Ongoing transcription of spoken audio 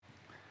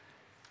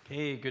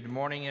Hey, good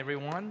morning,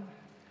 everyone.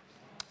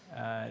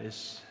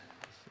 It's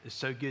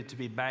so good to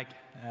be back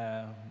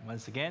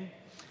once again.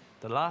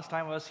 The last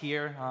time I was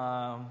here,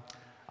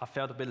 I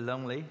felt a bit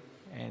lonely,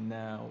 and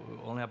we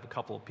only have a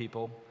couple of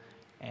people.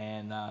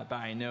 But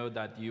I know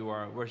that you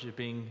are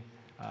worshiping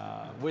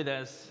with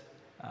us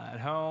at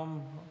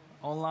home,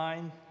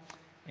 online.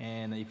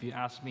 And if you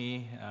ask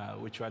me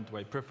which one do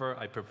I prefer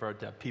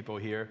to have people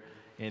here,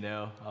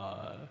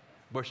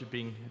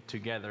 worshiping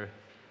together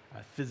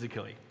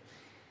physically.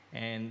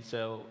 And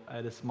so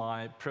it is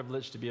my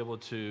privilege to be able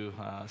to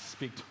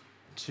speak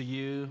to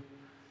you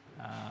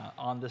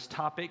on this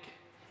topic.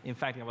 In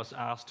fact, I was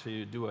asked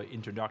to do an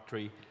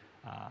introductory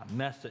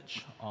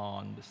message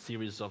on the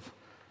series of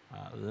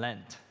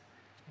Lent.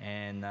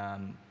 And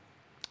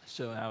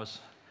so I was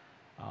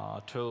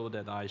told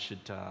that I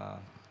should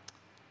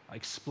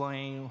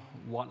explain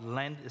what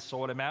Lent is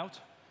all about,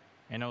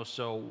 and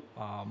also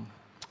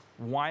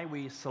why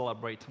we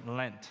celebrate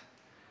Lent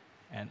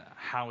and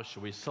how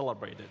should we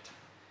celebrate it.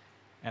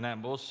 And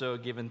I'm also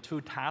given two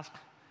tasks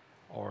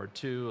or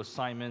two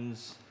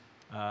assignments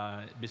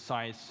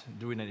besides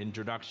doing an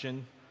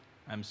introduction.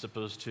 I'm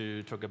supposed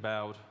to talk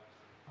about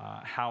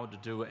how to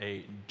do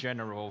a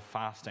general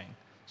fasting.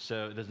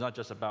 So it's not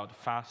just about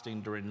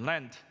fasting during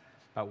Lent,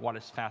 but what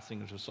is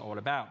fasting is all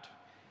about,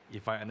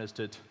 if I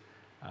understood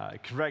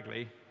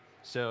correctly.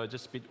 So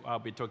I'll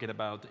be talking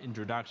about the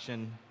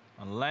introduction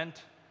on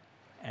Lent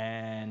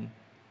and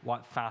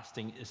what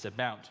fasting is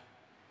about.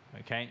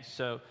 Okay,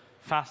 so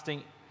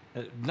fasting.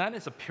 Lent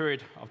is a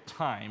period of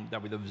time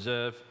that we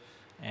observe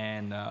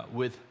and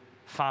with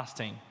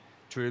fasting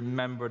to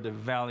remember the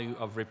value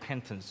of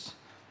repentance.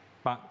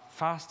 But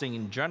fasting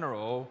in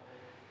general,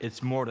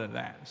 it's more than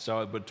that.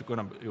 So we're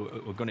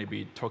going to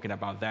be talking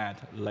about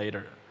that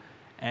later.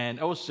 And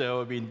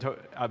also,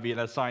 I've been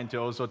assigned to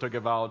also talk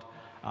about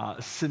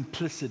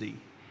simplicity.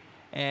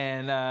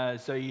 And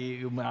so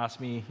you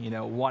ask me,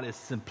 what is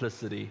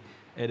simplicity?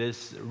 It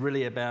is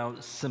really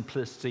about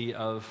simplicity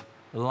of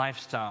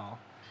lifestyle.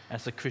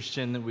 As a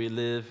Christian, we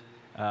live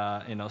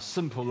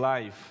simple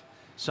life.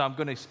 So I'm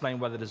going to explain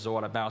what it is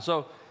all about.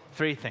 So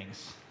 3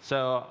 things.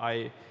 So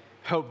I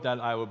hope that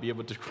I will be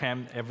able to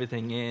cram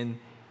everything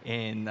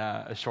in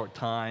a short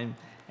time.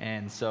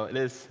 And so it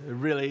is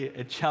really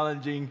a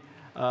challenging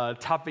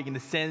topic in the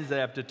sense that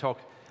I have to talk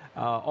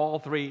all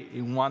 3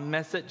 in one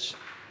message.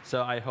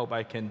 So I hope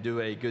I can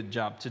do a good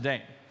job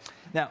today.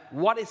 Now,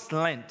 what is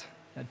Lent?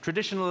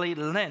 Traditionally,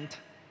 Lent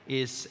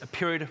is a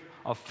period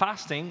of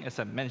fasting, as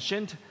I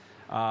mentioned,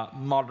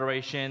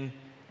 moderation,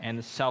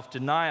 and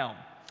self-denial.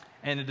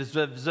 And it is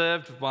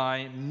observed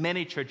by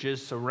many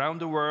churches around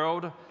the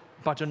world,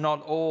 but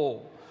not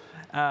all.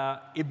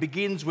 It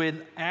begins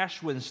with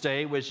Ash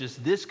Wednesday, which is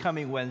this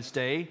coming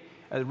Wednesday.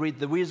 The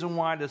reason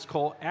why it's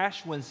called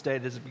Ash Wednesday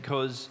is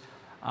because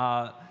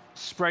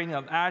spraying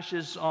of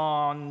ashes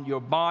on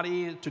your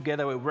body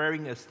together with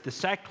wearing the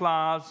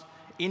sackcloth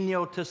in the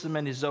Old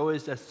Testament is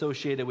always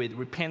associated with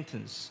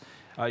repentance.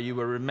 You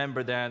will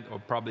remember that, or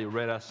probably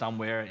read it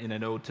somewhere in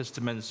an Old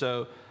Testament.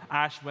 So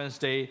Ash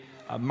Wednesday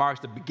marks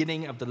the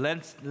beginning of the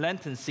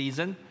Lenten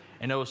season,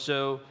 and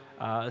also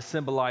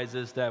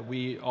symbolizes that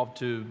we ought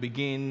to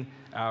begin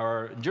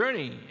our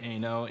journey,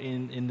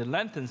 in the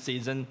Lenten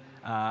season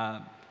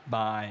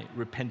by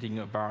repenting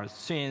of our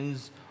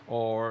sins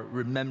or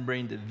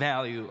remembering the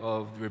value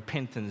of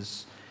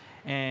repentance.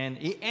 And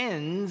it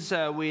ends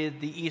with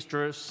the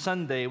Easter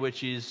Sunday,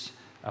 which is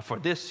for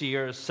this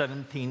year,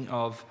 17th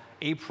of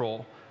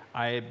April.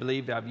 I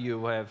believe that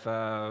you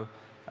have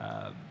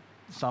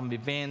some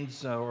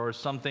events or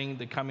something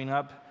that coming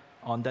up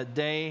on that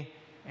day.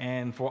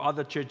 And for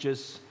other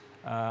churches,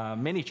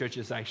 many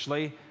churches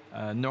actually,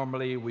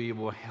 normally we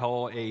will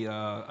hold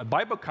a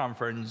Bible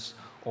conference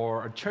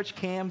or a church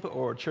camp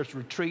or a church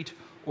retreat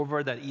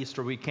over that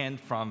Easter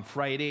weekend from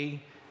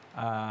Friday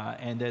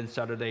and then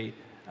Saturday,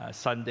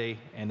 Sunday,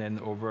 and then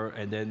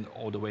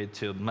all the way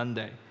till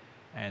Monday.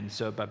 And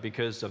so, but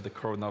because of the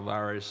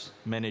coronavirus,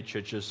 many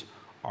churches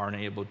aren't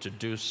able to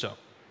do so.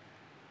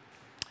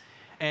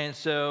 And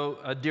so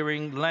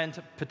during Lent,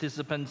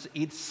 participants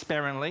eat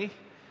sparingly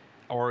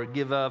or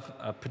give up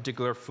a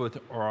particular food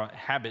or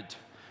habit.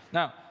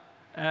 Now,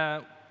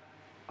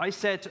 I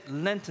said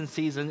Lenten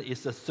season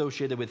is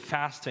associated with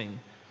fasting,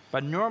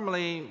 but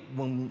normally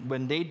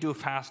when they do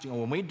fasting, or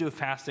when we do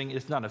fasting,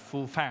 it's not a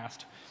full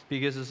fast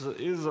because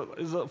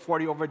it's a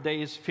 40 over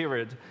days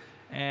period.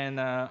 And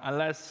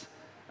unless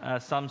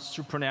some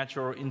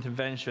supernatural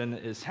intervention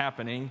is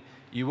happening,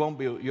 you won't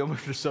be able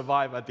to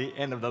survive at the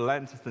end of the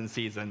Lenten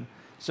season.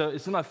 So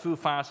it's not full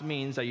fast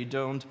means that you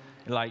don't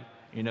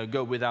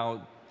go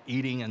without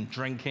eating and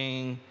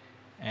drinking,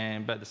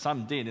 but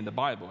some did in the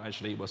Bible.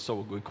 Actually, it was so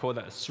we call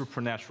that a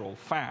supernatural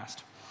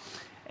fast.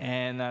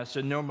 And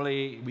so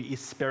normally we eat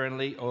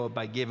sparingly or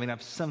by giving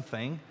up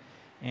something.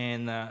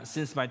 And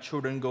since my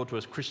children go to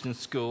a Christian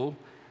school,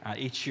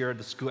 each year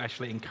the school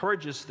actually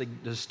encourages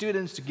the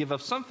students to give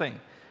up something.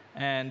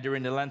 And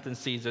during the Lenten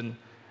season,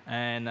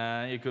 and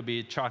it could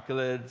be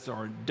chocolates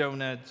or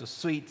donuts or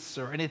sweets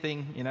or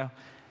anything,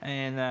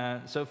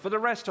 And so for the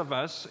rest of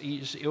us,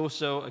 it's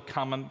also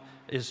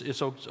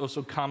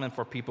also common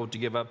for people to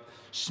give up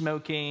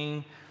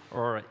smoking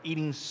or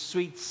eating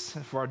sweets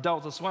for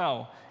adults as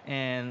well,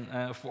 and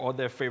for all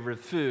their favorite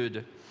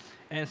food.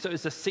 And so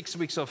it's 6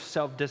 weeks of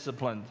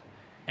self-discipline.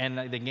 And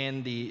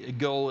again, the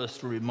goal is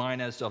to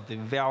remind us of the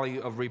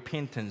value of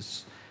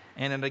repentance.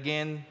 And then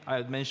again,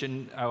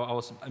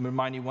 I'll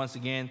remind you once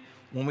again,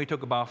 when we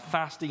talk about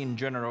fasting in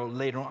general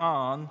later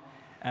on,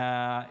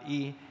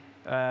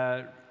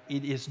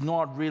 it is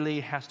not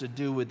really has to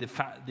do with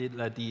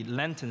the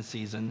Lenten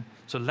season.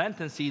 So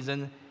Lenten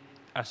season,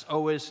 as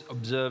always,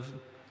 observed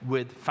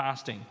with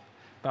fasting.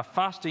 But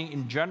fasting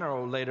in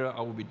general, later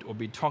I will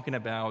be talking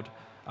about,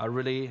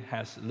 really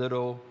has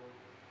little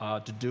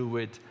to do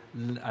with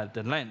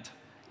the Lent.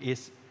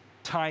 It's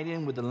tied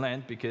in with the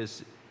Lent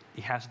because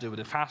it has to do with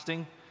the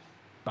fasting,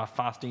 but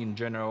fasting in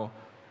general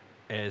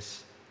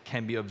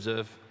can be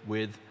observed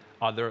with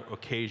other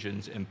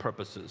occasions and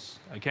purposes.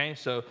 Okay,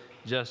 so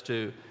just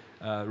to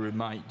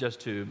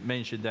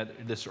mention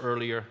that this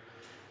earlier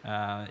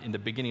in the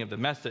beginning of the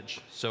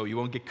message, so you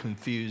won't get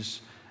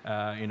confused,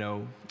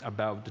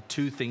 about the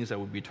two things that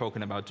we'll be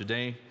talking about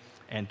today,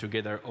 and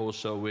together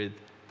also with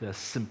the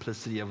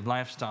simplicity of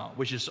lifestyle,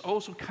 which is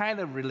also kind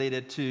of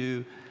related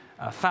to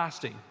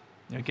fasting.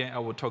 Okay, I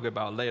will talk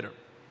about later.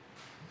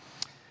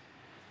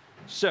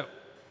 So,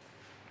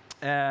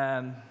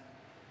 but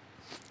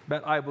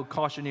I will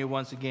caution you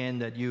once again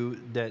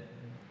that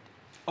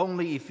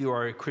only if you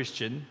are a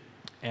Christian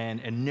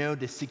and know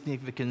the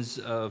significance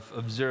of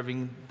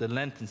observing the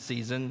Lenten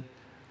season,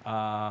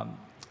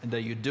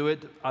 that you do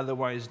it,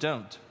 otherwise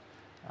don't.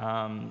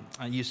 And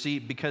you see,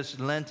 because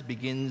Lent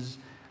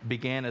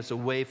began as a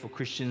way for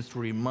Christians to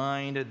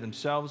remind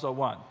themselves of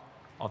what?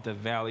 Of the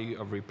value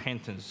of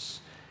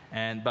repentance.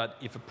 But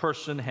if a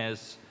person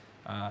has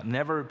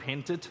never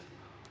repented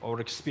or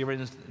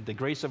experienced the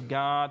grace of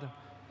God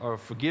or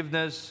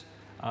forgiveness,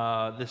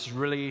 there's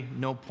really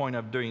no point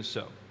of doing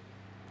so.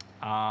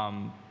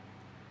 And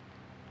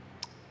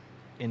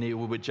it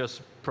would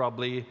just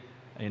probably,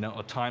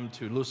 a time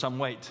to lose some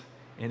weight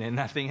and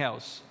nothing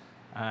else.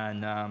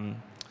 And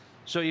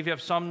so if you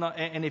have some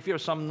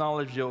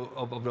knowledge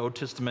of the Old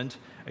Testament,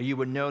 you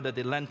would know that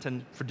the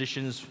Lenten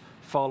traditions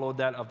follow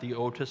that of the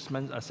Old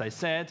Testament, as I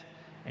said.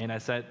 And I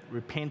said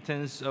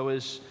repentance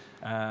always,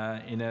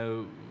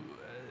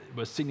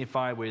 was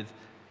signified with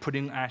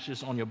putting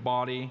ashes on your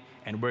body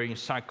and wearing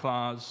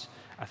sackcloth.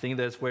 I think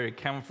that's where it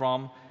came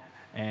from.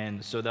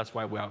 And so that's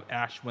why we have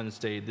Ash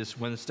Wednesday this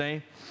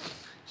Wednesday.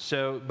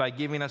 So by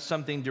giving us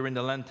something during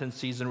the Lenten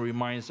season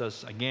reminds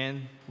us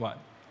again, what?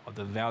 Of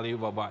the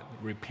value of what?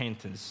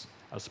 Repentance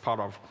as part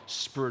of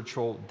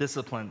spiritual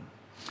discipline.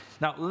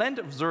 Now, Lent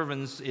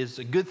observance is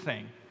a good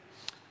thing,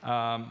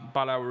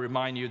 but I will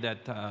remind you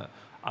that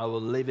I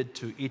will leave it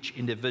to each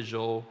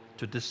individual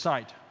to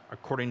decide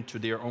according to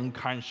their own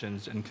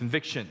conscience and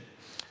conviction.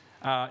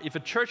 If a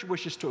church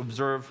wishes to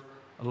observe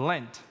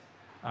Lent,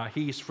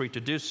 he is free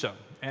to do so,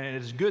 and it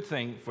is a good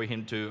thing for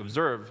him to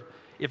observe.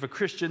 If a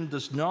Christian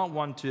does not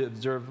want to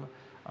observe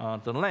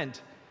the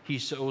Lent,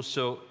 he's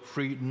also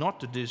free not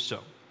to do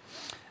so.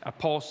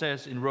 Paul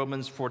says in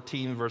Romans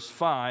 14, verse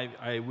 5,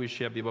 I wish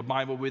you have your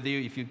Bible with you.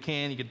 If you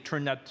can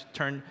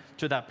turn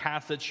to that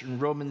passage in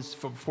Romans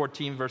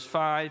 14, verse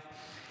 5.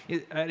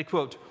 I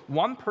quote,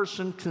 one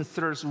person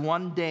considers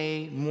one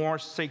day more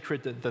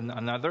sacred than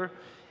another.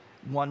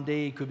 One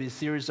day could be a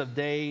series of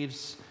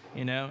days,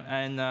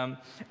 and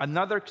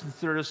another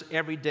considers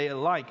every day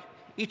alike.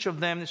 Each of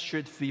them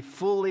should be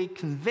fully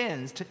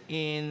convinced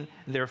in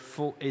their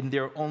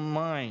own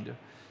mind.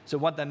 So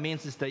what that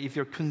means is that if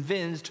you're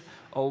convinced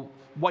of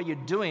what you're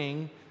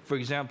doing, for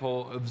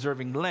example,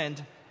 observing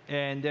Lent,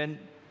 and then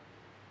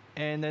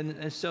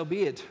so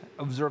be it,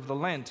 observe the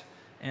Lent.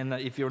 And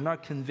if you're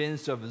not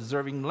convinced of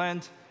observing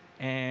Lent,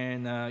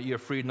 and you're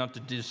free not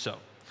to do so.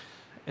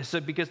 And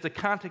so because the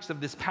context of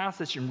this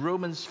passage in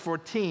Romans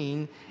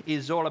 14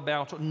 is all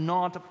about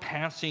not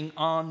passing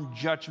on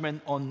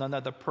judgment on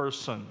another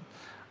person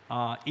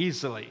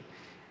easily.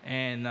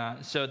 And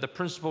so the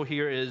principle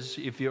here is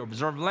if you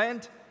observe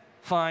Lent,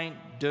 fine,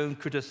 don't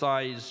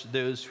criticize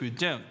those who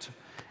don't.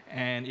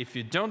 And if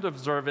you don't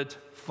observe it,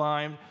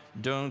 fine,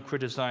 don't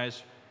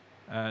criticize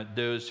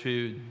those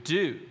who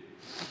do.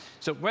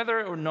 So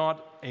whether or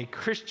not a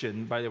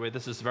Christian, by the way,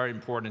 this is very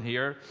important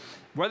here,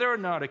 whether or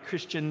not a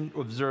Christian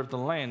observes the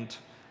Lent,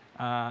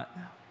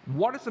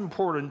 what is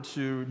important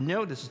to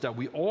notice is that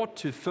we ought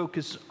to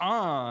focus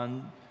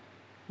on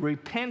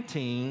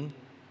repenting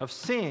of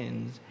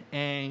sins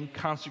and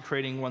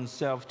consecrating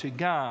oneself to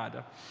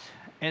God.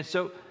 And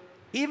so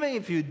even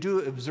if you do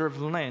observe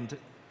Lent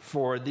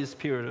for this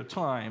period of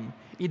time,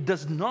 it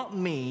does not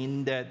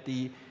mean that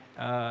the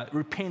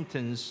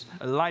repentance,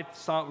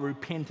 lifestyle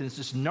repentance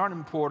is not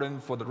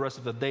important for the rest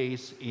of the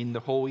days in the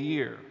whole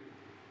year.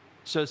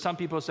 So some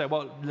people say,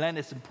 well, Lent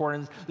is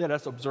important, let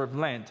us observe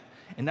Lent.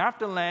 And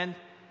after Lent,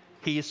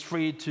 he is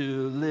free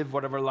to live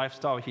whatever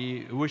lifestyle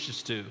he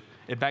wishes to.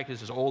 In fact,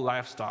 it's his old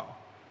lifestyle.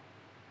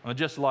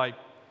 Just like,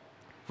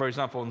 for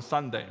example, on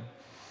Sunday,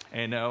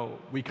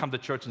 We come to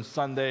church on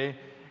Sunday,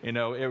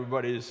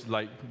 everybody's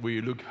like,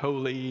 we look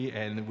holy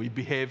and we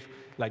behave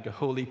like a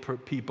holy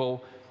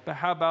people. But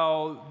how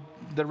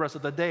about the rest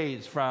of the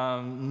days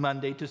from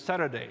Monday to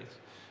Saturdays?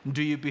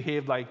 Do you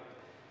behave like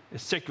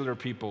secular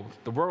people,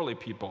 the worldly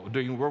people,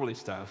 doing worldly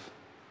stuff?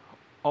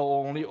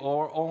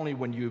 Or only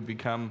when you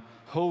become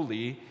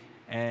holy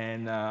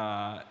and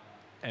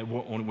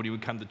when you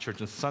come to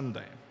church on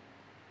Sunday?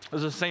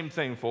 It's the same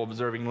thing for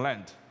observing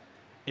Lent.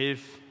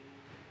 If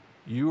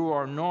you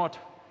are not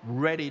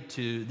ready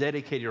to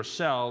dedicate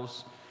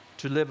yourselves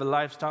to live a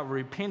lifestyle of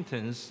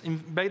repentance,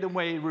 and by the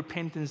way,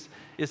 repentance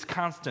is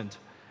constant.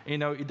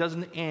 It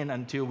doesn't end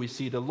until we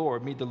see the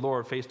Lord, meet the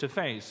Lord face to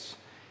face.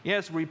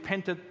 Yes,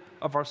 repented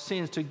of our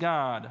sins to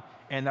God,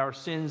 and our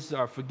sins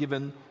are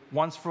forgiven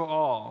once for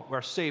all.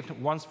 We're saved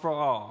once for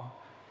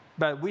all.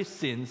 But we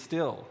sin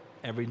still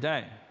every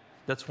day.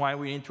 That's why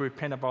we need to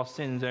repent of our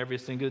sins every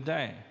single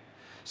day.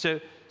 So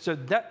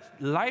that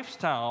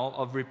lifestyle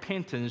of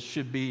repentance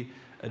should be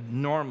a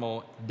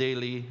normal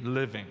daily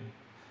living.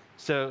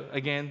 So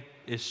again,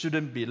 it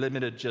shouldn't be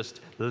limited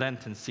just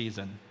Lenten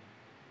season.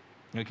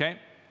 Okay?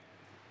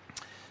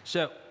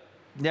 So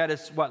that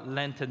is what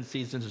Lenten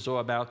season is all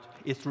about.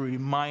 It's to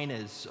remind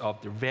us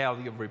of the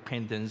value of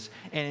repentance,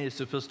 and it's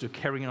supposed to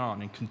carry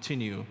on and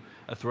continue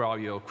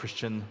throughout your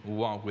Christian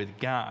walk with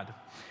God.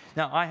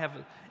 Now,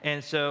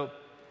 so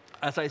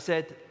as I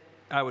said,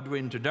 I would do an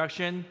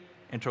introduction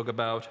and talk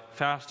about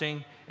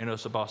fasting and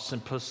also about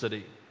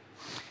simplicity.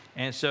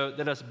 And so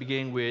let us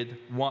begin with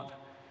what,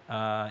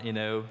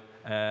 and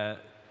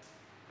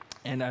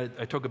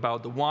I talk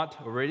about the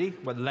what already,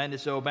 what Lent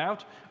is all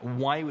about,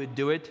 why we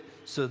do it.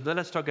 So let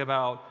us talk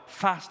about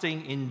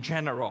fasting in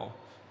general,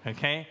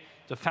 okay?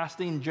 So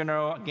fasting in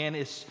general, again,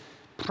 is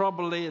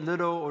probably a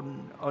little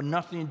or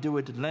nothing to do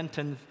with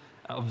Lenten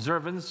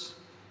observance,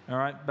 all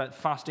right? But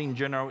fasting in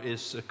general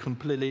is a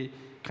completely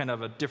kind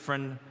of a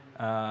different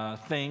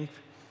thing.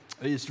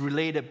 It's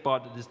related,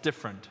 but it's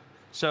different.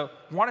 So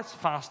what is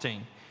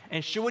fasting?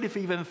 And should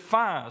we even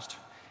fast?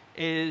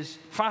 Is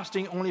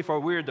fasting only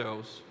for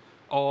weirdos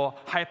or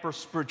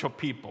hyper-spiritual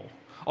people,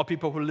 or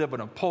people who live on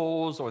the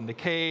poles or in the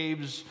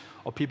caves,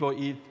 or people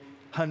eat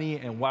honey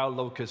and wild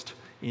locust,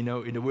 in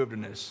the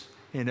wilderness?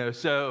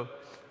 So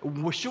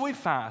should we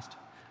fast?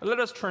 Let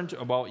us turn to,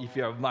 if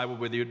you have a Bible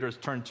with you, let's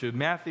turn to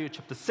Matthew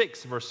chapter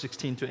 6, verse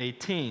 16 to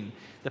 18,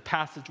 the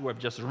passage we have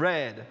just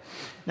read.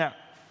 Now,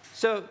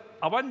 so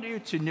I want you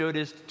to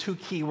notice two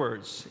key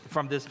words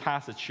from this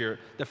passage here.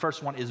 The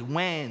first one is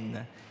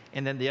when,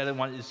 and then the other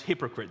one is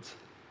hypocrites.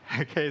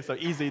 Okay, so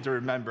easy to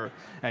remember.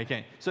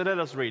 Okay, so let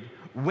us read.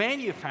 When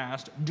you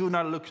fast, do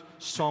not look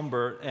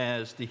somber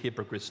as the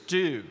hypocrites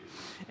do.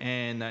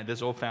 And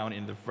that's all found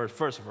in the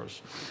first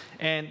verse.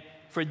 And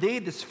for they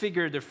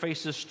disfigure their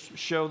faces,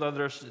 show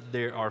others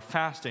they are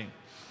fasting.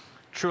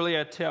 Truly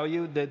I tell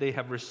you that they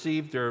have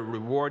received their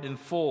reward in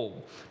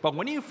full. But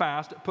when you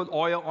fast, put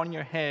oil on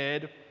your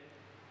head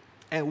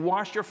and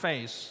wash your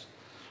face,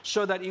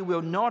 so that it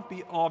will not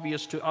be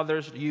obvious to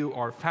others you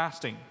are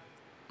fasting,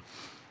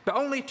 but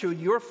only to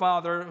your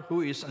Father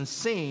who is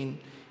unseen,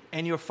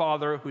 and your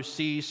Father who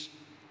sees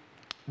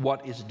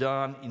what is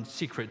done in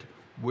secret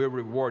will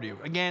reward you.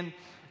 Again,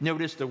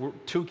 notice the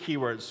two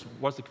keywords.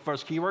 What's the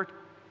first keyword?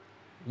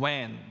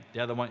 When. The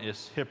other one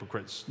is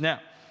hypocrites. Now,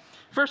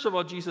 first of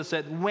all, Jesus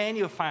said, when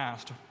you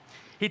fast.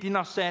 He did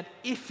not say,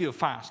 if you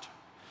fast.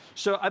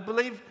 So I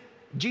believe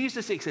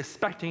Jesus is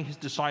expecting his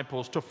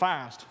disciples to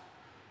fast,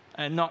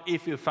 and not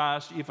if you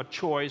fast, if a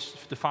choice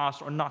to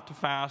fast or not to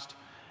fast.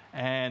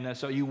 And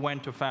so you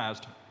went to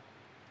fast.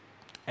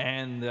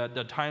 And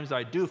the times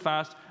I do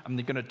fast, I'm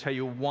going to tell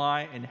you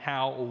why and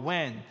how or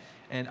when.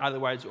 And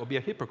otherwise, it will be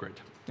a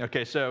hypocrite.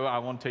 Okay, so I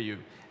won't tell you.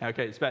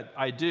 Okay, but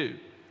I do.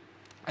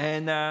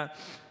 And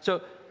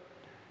so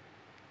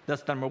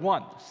that's number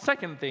one.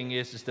 Second thing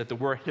is that the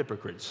word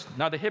hypocrites.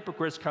 Now, the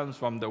hypocrites comes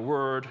from the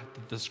word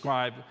to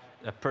describe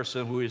a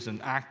person who is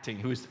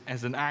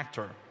as an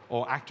actor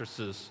or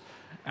actresses.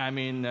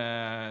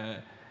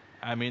 If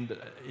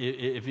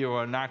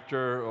you're an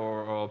actor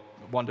or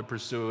want to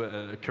pursue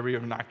a career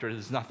of an actor,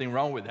 there's nothing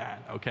wrong with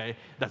that, okay?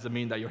 Doesn't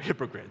mean that you're a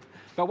hypocrite.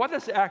 But what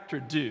does the actor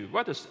do?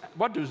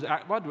 What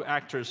do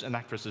actors and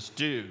actresses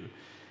do?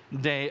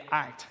 They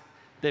act.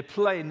 They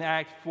play and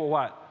act for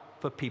what?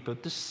 For people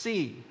to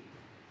see.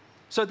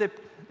 So we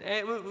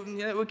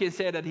can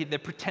say that they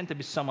pretend to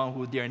be someone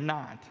who they're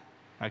not,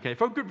 okay?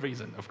 For good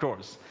reason, of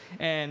course.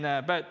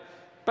 And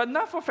but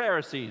not for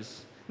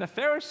Pharisees. The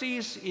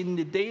Pharisees in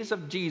the days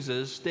of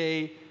Jesus,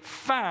 they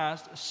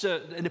fast,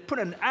 and they put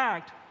an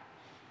act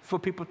for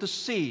people to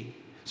see.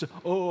 So,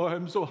 oh,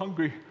 I'm so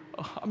hungry.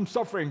 Oh, I'm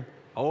suffering.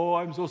 Oh,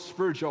 I'm so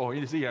spiritual.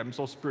 You see, I'm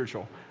so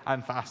spiritual.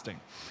 I'm fasting.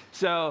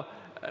 So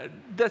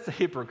that's the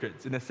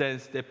hypocrites in a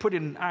sense. They put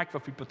in an act for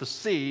people to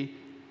see,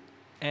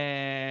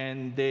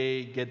 and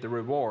they get the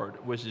reward,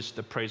 which is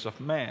the praise of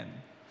man.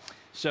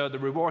 So the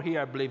reward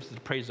here, I believe, is the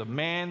praise of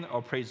man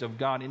or praise of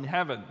God in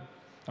heaven.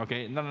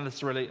 Okay, not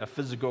necessarily a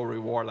physical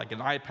reward like an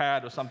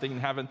iPad or something in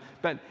heaven,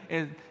 but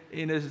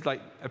it's like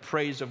a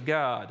praise of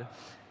God.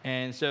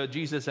 And so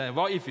Jesus said,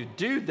 well, if you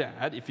do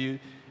that, if you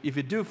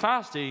do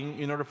fasting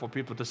in order for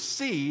people to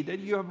see, then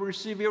you have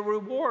received a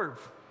reward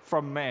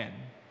from man,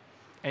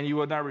 and you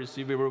will not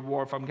receive a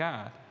reward from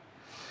God.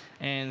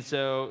 And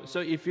so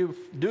if you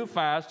do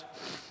fast,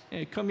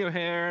 comb your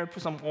hair,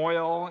 put some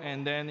oil,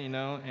 and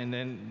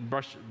then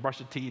brush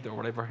your teeth or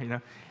whatever,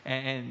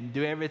 and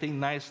do everything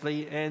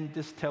nicely, and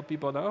just tell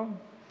people, no,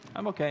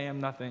 I'm okay, I'm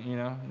nothing,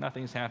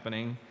 nothing's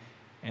happening,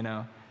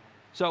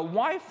 So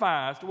why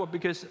fast? Well,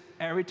 because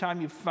every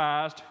time you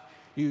fast,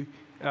 you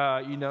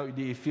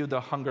feel the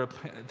hunger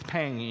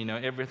pang,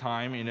 every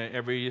time,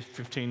 every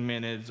 15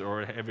 minutes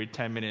or every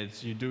 10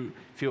 minutes, you do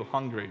feel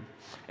hungry.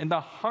 And the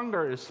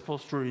hunger is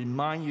supposed to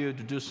remind you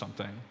to do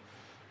something.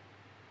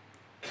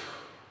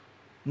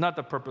 Not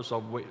the purpose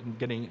of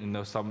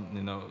getting,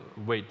 some,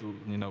 weight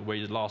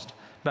lost,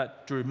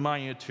 but to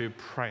remind you to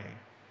pray.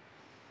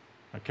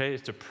 Okay,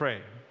 it's to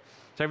pray.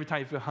 So every time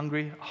you feel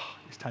hungry,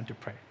 it's time to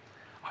pray.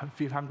 I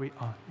feel hungry,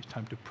 it's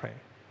time to pray.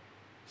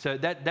 So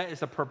that is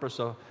the purpose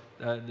of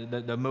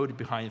the motive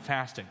behind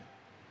fasting.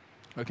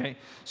 Okay,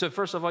 so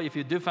first of all, if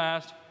you do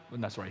fast,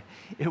 when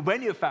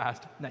you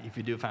fast, not if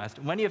you do fast,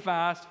 when you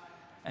fast,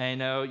 then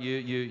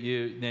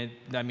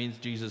that means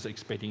Jesus is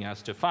expecting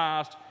us to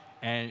fast,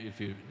 and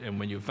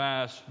when you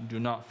fast, do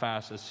not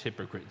fast as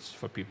hypocrites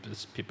for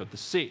people to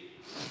see.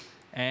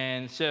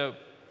 And so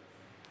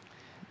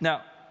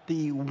now,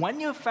 when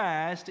you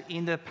fast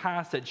in the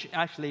passage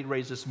actually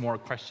raises more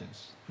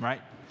questions,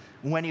 right?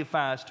 When you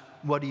fast,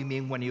 what do you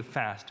mean when you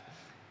fast?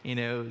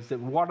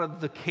 What are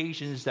the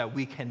occasions that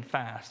we can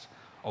fast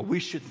or we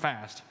should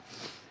fast?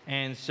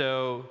 And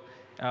so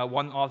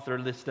one author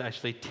listed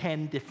actually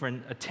 10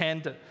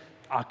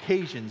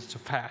 occasions to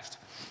fast.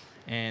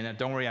 And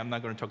don't worry, I'm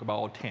not going to talk about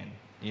all 10.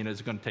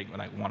 It's going to take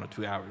like 1 or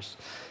 2 hours.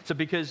 So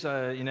because,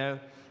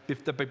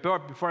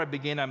 before I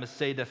begin, I must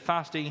say that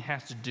fasting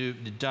has to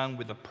be done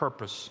with a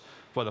purpose,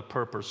 for the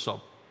purpose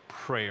of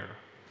prayer.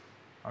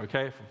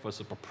 Okay,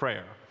 for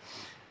prayer.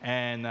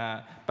 And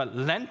but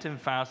Lenten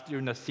fast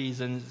during the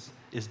seasons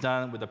is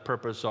done with the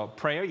purpose of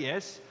prayer,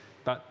 yes,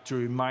 but to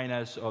remind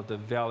us of the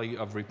value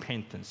of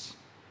repentance.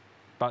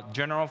 But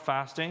general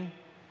fasting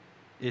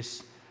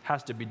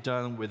has to be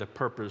done with the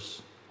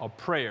purpose of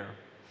prayer.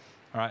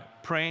 All right,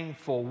 praying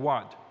for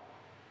what?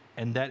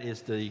 And that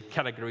is the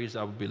categories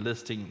I will be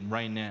listing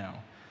right now.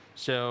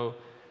 So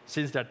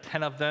since there are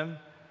 10 of them,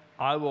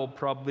 I will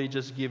probably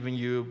just giving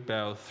you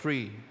about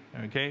 3,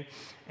 okay?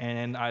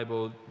 And I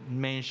will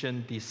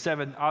mention the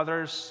 7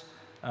 others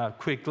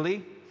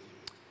quickly.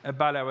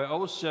 But I will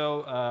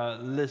also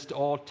list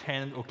all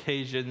 10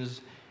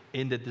 occasions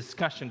in the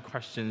discussion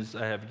questions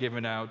I have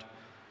given out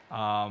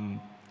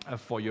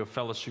for your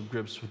fellowship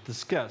groups to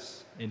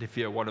discuss, and if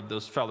you're one of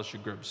those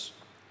fellowship groups.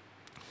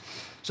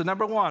 So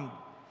number 1,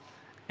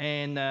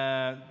 and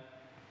the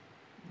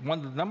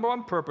number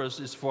 1 purpose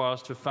is for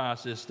us to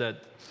fast is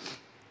that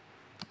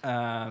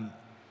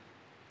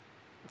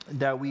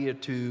we are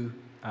to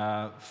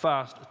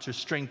fast to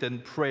strengthen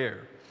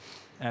prayer.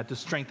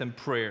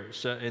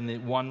 So,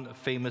 in one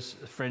famous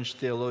French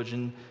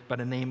theologian by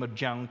the name of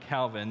John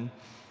Calvin,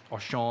 or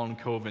Sean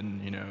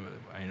Calvin,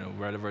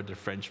 whatever the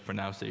French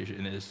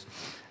pronunciation is,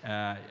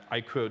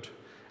 I quote,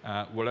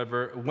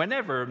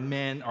 whenever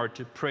men are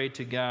to pray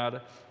to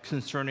God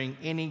concerning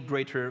any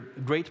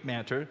great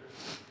matter,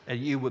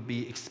 it would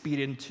be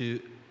expedient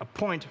to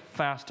appoint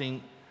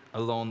fasting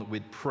along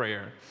with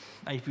prayer.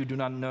 Now, if you do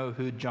not know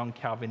who John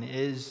Calvin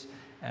is,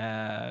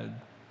 and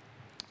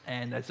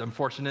that's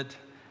unfortunate,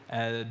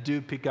 do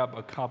pick up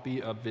a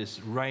copy of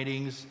his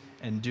writings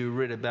and do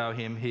read about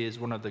him. He is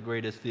one of the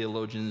greatest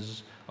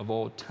theologians of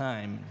all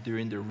time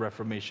during the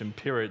Reformation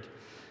period.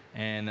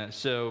 And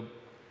so,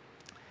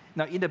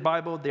 now in the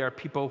Bible, there are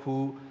people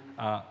who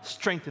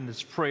strengthen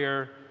this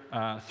prayer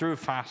through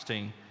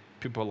fasting.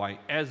 People like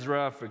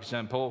Ezra, for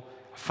example,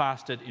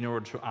 fasted in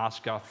order to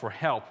ask God for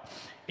help.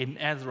 In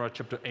Ezra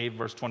chapter 8,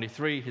 verse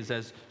 23, he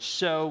says,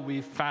 "So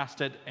we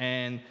fasted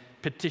and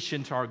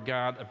petitioned our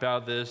God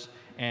about this,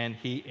 and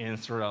he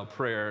answered our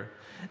prayer."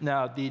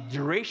 Now, the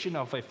duration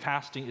of a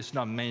fasting is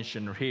not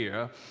mentioned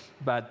here,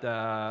 but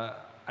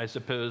I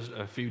suppose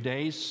a few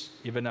days,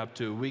 even up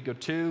to a week or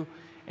 2,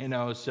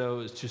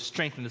 so to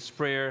strengthen this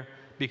prayer,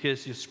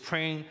 because he's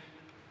praying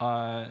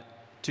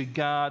to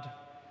God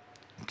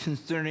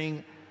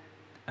concerning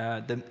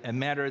a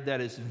matter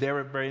that is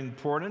very, very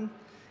important.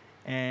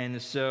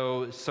 And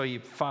so he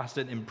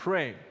fasted and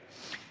prayed.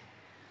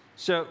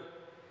 So,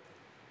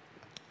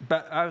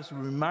 but I was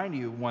remind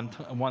you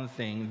one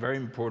thing very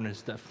important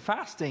is that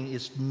fasting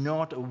is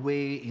not a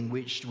way in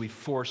which we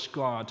force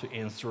God to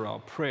answer our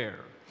prayer,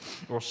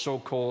 or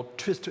so-called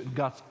twist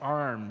God's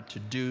arm to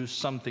do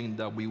something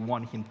that we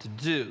want him to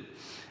do.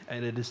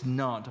 And it is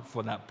not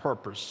for that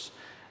purpose.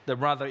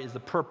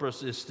 The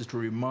purpose is to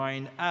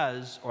remind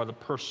us, or the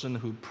person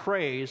who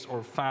prays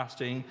or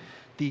fasting,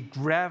 the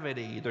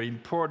gravity, the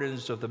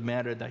importance of the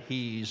matter that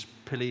he is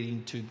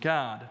pleading to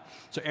God.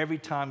 So every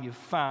time you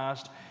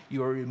fast,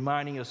 you are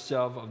reminding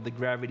yourself of the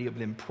gravity of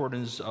the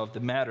importance of the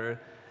matter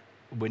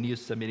when you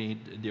submit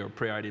your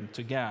prayer item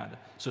to God.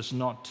 So it's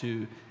not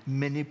to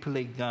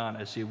manipulate God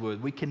as you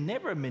would. We can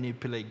never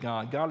manipulate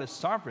God. God is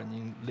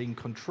sovereign, in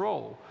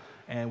control.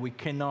 And we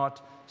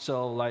cannot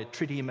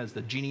treat him as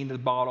the genie in the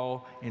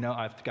bottle.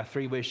 I've got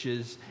 3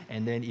 wishes,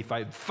 and then if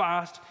I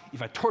fast,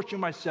 if I torture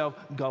myself,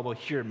 God will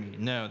hear me.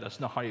 No, that's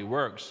not how it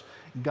works.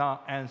 God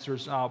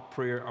answers our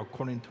prayer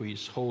according to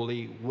his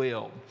holy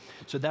will.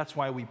 So that's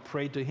why we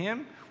pray to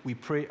him. We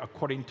pray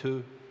according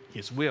to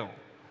his will,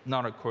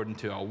 not according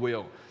to our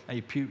will.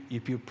 And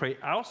if you pray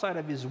outside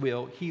of his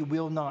will, he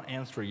will not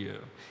answer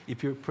you.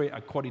 If you pray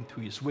according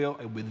to his will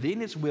and within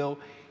his will,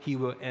 he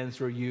will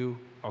answer you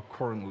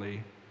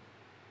accordingly.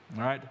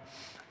 All right?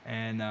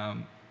 And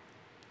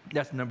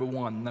that's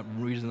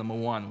reason number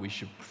one, we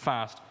should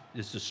fast,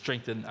 is to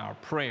strengthen our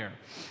prayer.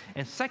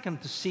 And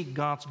second, to seek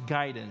God's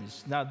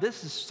guidance. Now,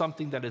 this is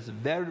something that is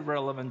very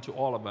relevant to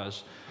all of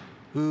us.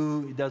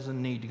 Who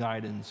doesn't need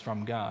guidance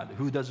from God?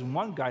 Who doesn't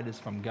want guidance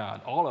from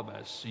God? All of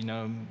us,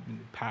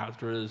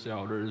 pastors,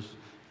 elders,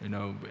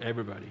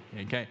 everybody,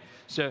 okay?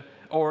 So,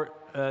 or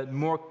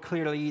more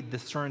clearly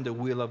discern the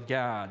will of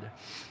God.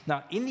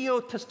 Now, in the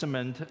Old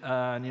Testament,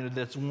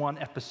 there's one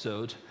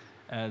episode.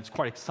 It's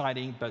quite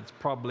exciting, but it's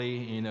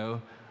probably,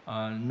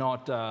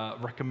 not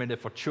recommended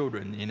for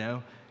children,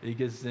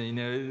 because,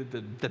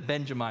 the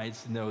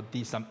Benjamites,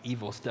 did some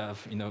evil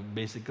stuff,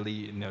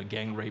 basically,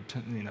 gang raped,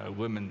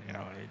 women,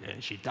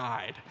 and she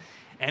died.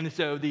 And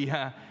so the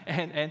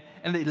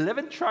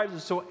 11 tribes are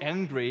so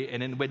angry,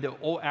 and then when they're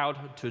all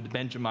out to the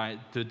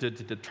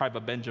the tribe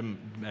of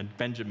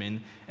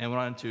Benjamin, and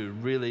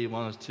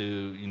wanted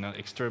to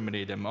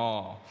exterminate them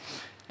all.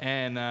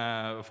 And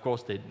of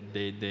course they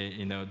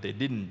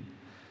didn't.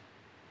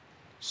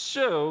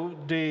 So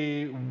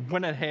they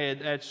went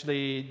ahead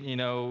actually,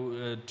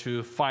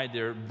 to fight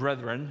their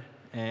brethren,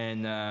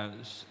 and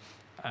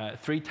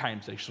 3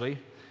 times actually.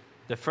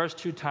 The first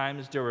 2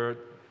 times they were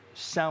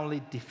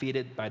soundly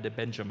defeated by the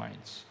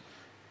Benjamites,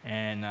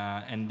 and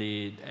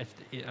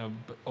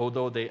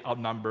although they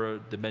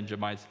outnumbered the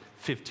Benjamites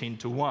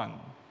 15-1.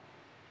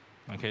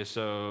 Okay,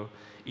 so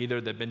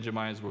either the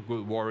Benjamites were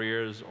good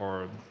warriors,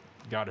 or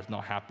God is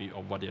not happy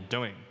of what they're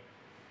doing,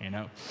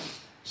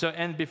 So,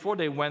 and before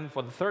they went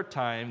for the 3rd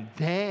time,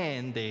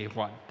 then they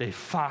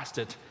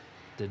fasted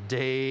the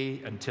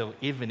day until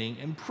evening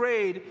and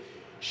prayed,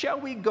 shall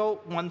we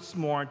go once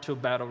more to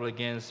battle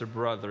against the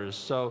brothers?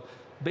 So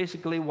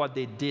basically what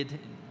they did,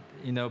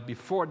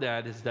 before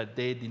that is that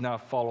they did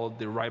not follow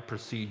the right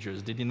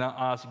procedures. They did not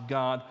ask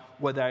God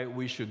whether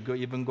we should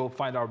go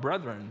find our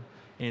brethren,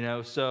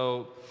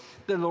 So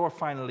the Lord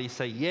finally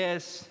said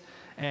yes,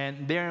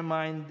 and bear in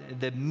mind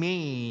the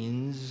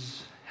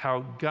means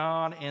how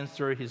God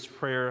answered his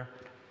prayer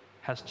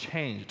has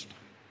changed.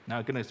 Now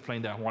I'm going to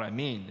explain what I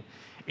mean.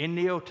 In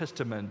the Old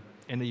Testament,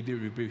 and if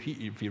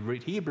you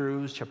read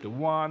Hebrews chapter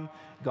 1,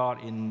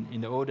 God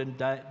in the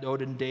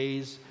olden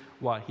days,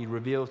 he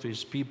revealed to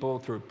his people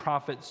through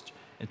prophets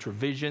and through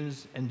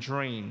visions and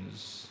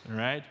dreams,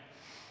 right?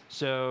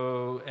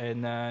 So,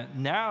 and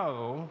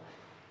now,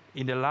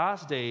 in the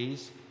last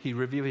days, he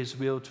revealed his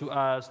will to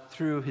us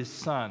through his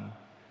Son.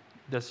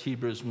 That's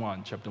Hebrews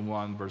 1, chapter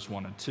 1, verse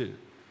 1 and 2.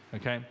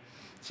 Okay,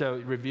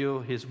 so reveal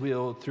his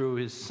will through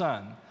his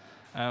Son.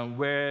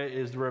 Where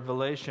is the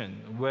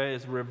revelation? Where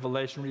is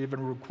revelation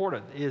even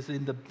recorded? It is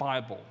in the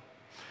Bible.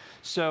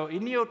 So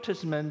in the Old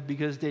Testament,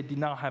 because they did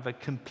not have a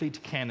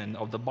complete canon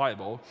of the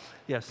Bible,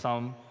 yes,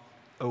 some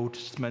Old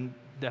Testament,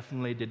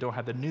 definitely they don't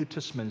have the New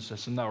Testament, so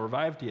it's not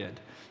arrived yet.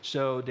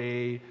 So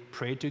they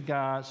pray to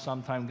God.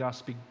 Sometimes God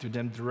speaks to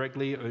them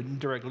directly or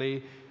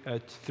indirectly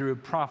through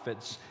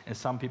prophets. And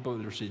some people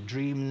receive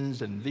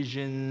dreams and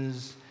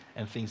visions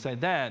and things like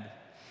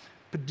that.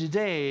 But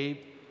today,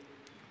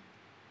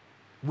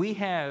 we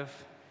have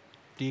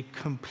the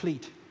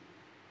complete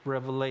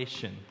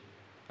revelation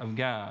of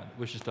God,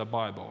 which is the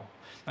Bible.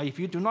 Now, if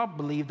you do not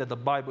believe that the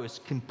Bible is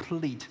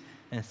complete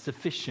and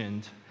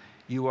sufficient,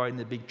 you are in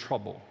a big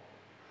trouble,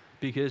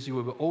 because you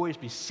will always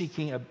be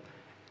seeking an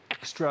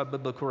extra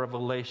biblical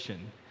revelation.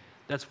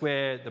 That's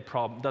where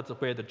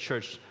the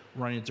church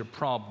runs into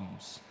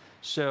problems.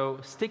 So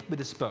stick with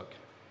this book,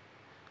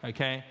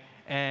 okay?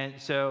 And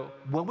so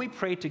when we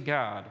pray to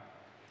God,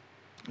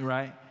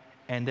 right,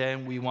 and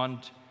then we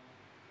want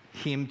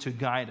him to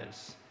guide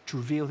us, to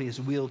reveal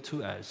his will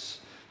to us.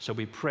 So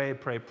we pray.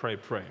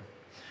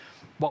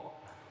 But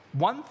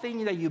one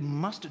thing that you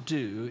must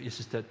do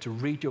is that to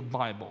read your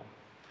Bible,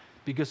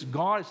 because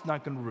God is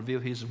not going to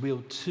reveal his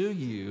will to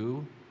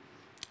you,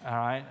 all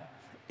right,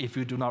 if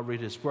you do not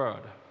read his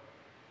word.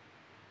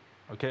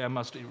 Okay, I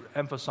must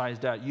emphasize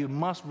that. You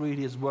must read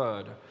his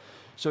word.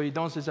 So you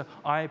don't say,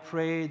 I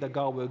pray that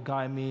God will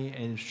guide me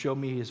and show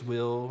me his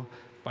will,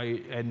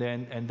 and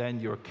then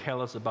you're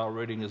careless about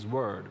reading his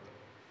word.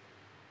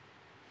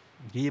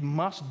 You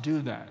must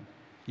do that.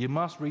 You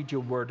must read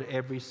your word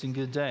every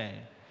single day.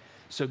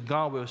 So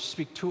God will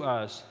speak to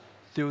us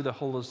through the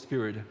Holy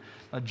Spirit.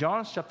 Now,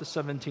 John chapter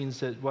 17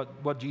 said,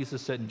 what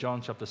Jesus said in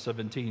John chapter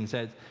 17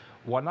 says,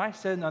 when I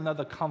send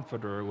another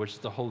comforter, which is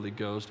the Holy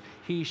Ghost,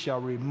 he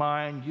shall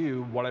remind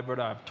you whatever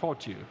that I've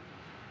taught you.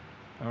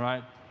 all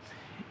right?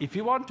 If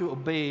you want to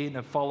obey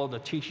and follow the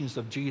teachings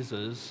of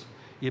Jesus,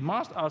 you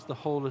must ask the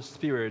Holy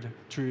Spirit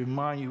to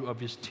remind you of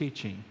his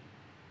teaching.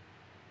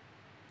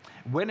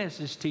 When is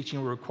this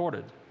teaching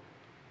recorded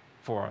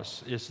for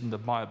us? It's in the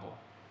Bible.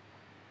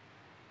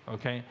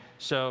 Okay?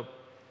 So,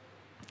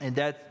 and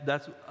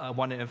that's I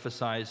want to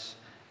emphasize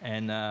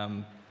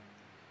and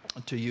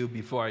to you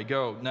before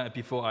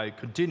I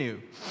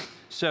continue.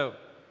 So,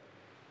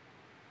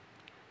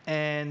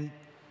 and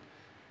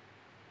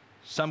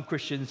some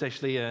Christians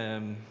actually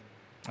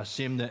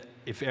assume that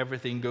if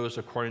everything goes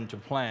according to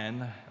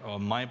plan, or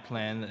my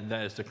plan,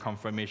 that is the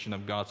confirmation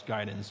of God's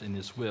guidance in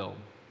his will.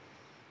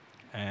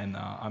 And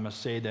I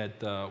must say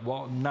that,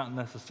 well, not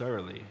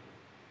necessarily.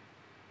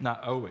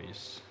 Not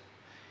always.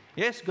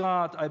 Yes,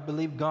 I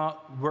believe God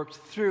works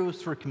through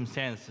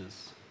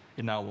circumstances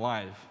in our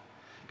life.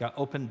 God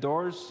opens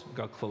doors,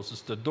 God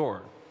closes the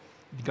door.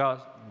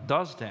 God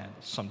does that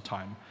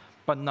sometime,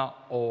 but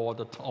not all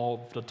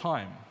the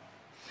time.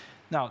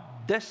 Now,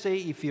 let's say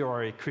if you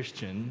are a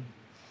Christian,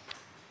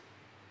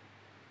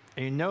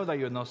 and you know that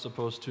you're not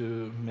supposed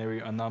to marry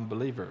a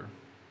non-believer,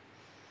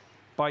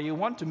 but you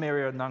want to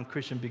marry a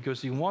non-Christian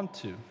because you want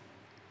to.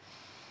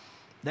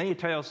 Then you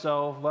tell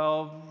yourself,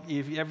 well,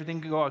 if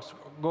everything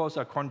goes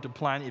according to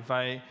plan, if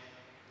I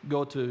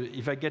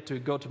get to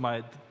go to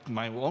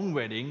my own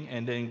wedding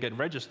and then get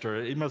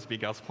registered, it must be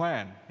God's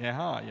plan.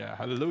 Yeah,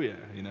 hallelujah,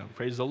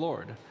 praise the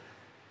Lord.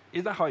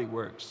 Is that how it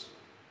works?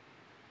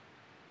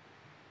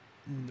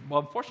 Well,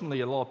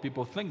 unfortunately, a lot of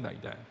people think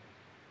like that.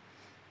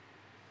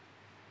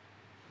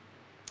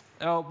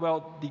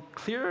 Well, the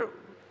clear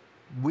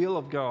will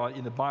of God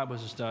in the Bible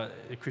is that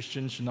a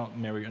Christian should not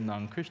marry a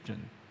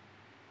non-Christian.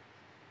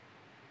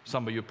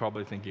 Some of you are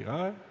probably thinking,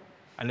 I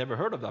never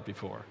heard of that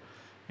before.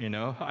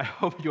 I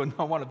hope you're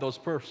not one of those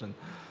persons.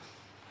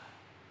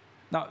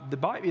 Now,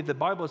 if the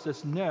Bible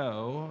says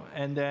no,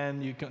 and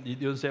then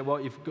you say,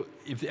 well,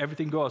 if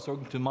everything goes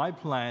according to my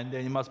plan,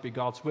 then it must be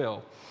God's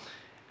will.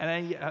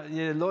 And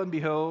then, lo and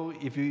behold,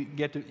 if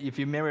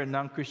you marry a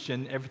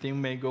non-Christian,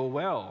 everything may go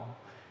well.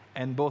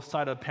 And both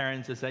sides of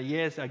parents will say,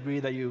 yes, I agree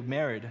that you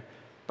married.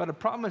 But the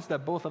problem is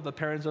that both of the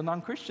parents are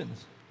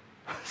non-Christians.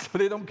 So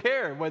they don't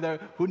care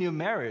who you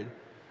married,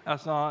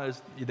 as long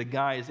as the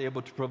guy is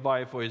able to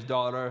provide for his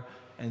daughter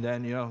and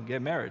then,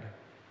 get married.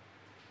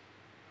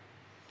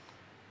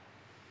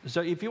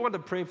 So if you want to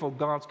pray for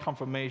God's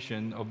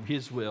confirmation of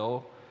his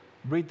will,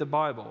 read the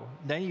Bible.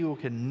 Then you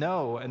can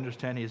know and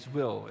understand his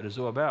will, it is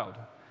all about.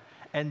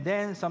 And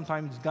then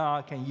sometimes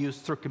God can use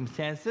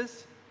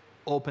circumstances,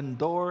 open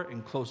door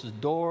and closes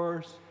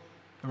doors,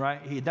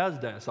 right? He does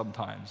that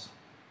sometimes.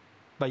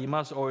 But you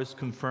must always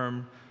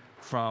confirm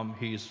from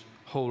his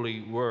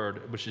holy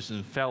word, which is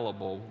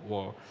infallible,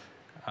 or,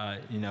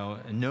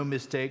 no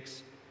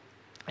mistakes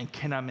and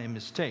cannot make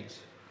mistakes.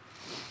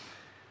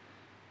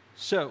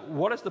 So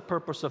what is the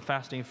purpose of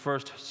fasting?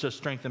 First, to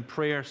strengthen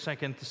prayer.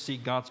 Second, to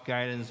seek God's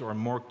guidance or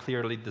more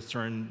clearly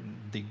discern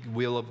the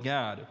will of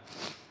God.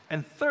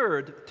 And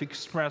third, to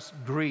express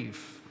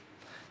grief.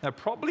 Now,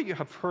 probably you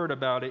have heard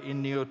about it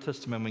in the Old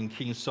Testament when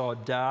King Saul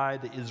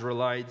died. The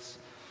Israelites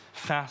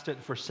fasted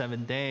for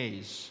 7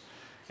 days,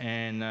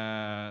 and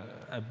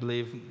I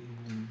believe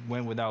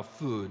went without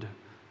food,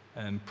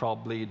 and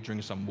probably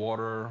drink some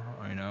water,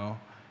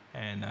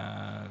 and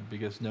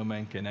because no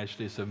man can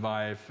actually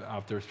survive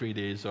after 3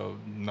 days of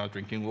not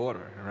drinking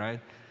water,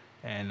 right?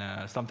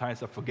 And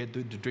sometimes I forget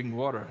to drink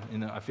water.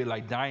 I feel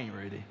like dying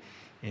already,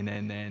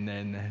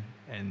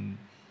 and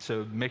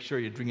so make sure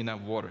you're drinking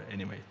enough water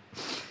anyway.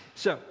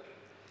 So,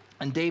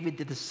 and David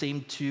did the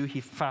same too.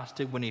 He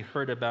fasted when he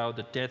heard about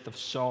the death of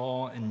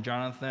Saul and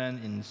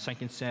Jonathan in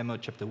 2 Samuel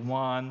chapter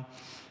 1.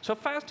 So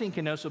fasting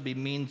can also be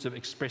means of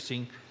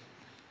expressing,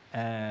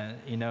 not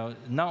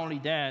only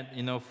that,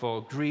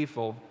 for grief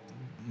or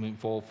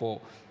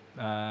for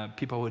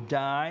people who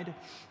died,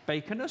 but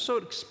you can also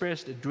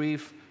express the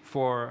grief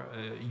for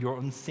your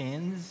own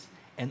sins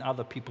and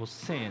other people's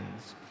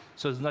sins.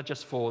 So it's not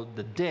just for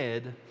the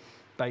dead,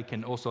 but you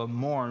can also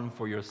mourn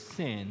for your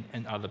sin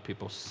and other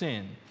people's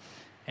sin.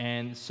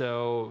 And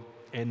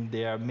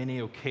there are many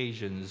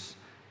occasions,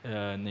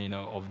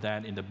 of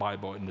that in the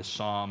Bible, in the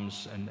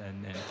Psalms and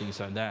things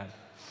like that.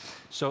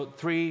 So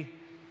 3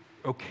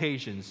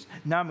 occasions.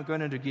 Now I'm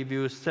going to give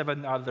you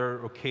 7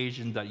 other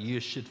occasions that you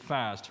should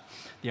fast.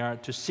 They are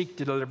to seek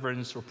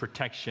deliverance or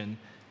protection.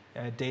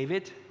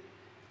 David,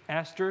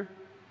 Esther,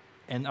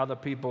 and other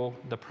people,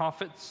 the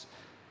prophets,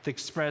 to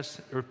express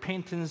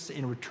repentance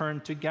in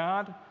return to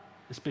God,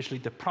 especially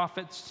the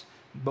prophets,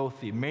 both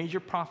the major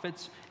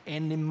prophets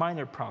and the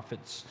minor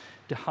prophets,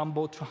 to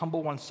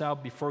humble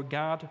oneself before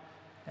God.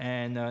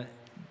 And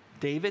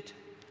David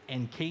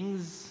and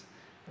kings,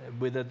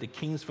 whether the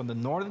kings from the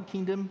northern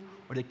kingdom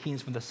or the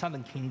kings from the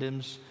southern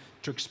kingdoms,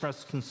 to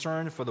express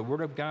concern for the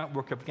word of God,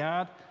 work of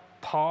God.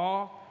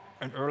 Paul,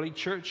 an early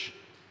church,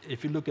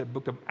 if you look at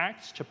book of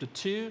Acts chapter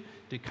 2,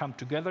 they come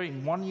together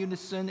in one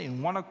unison,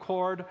 in one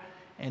accord,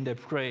 and they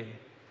pray.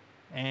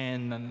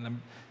 And the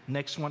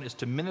next one is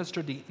to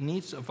minister the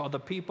needs of other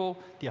people,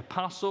 the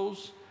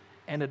apostles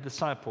and the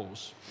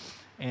disciples.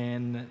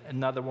 And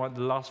another one,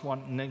 the last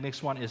one,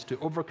 next one is to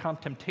overcome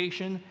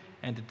temptation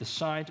and to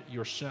decide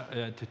yourself,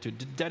 to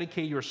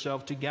dedicate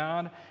yourself to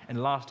God.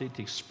 And lastly,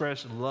 to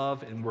express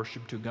love and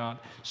worship to God.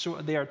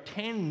 So there are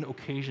 10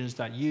 occasions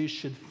that you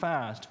should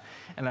fast.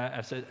 And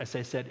as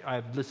I said,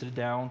 I've listed it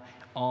down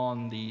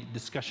on the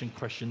discussion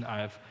question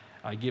I've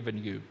given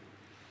you.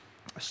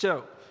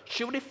 So,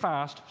 should we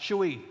fast? Should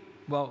we?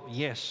 Well,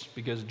 yes,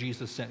 because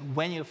Jesus said,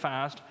 when you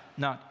fast,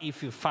 not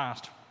if you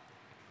fast.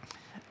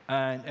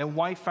 And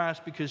why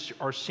fast? Because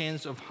our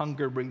sense of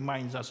hunger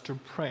reminds us to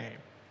pray.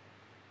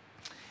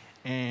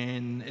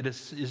 And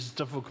it's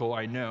difficult,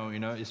 I know,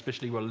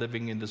 especially we're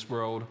living in this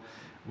world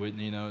with,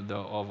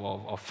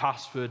 of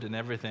fast food and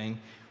everything.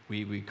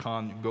 We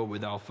can't go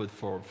without food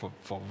for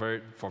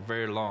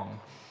very long.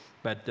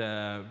 But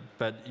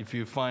if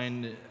you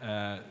find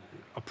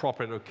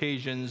appropriate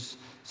occasions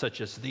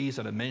such as these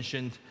that I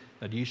mentioned,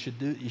 that you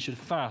should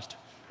fast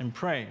and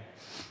pray.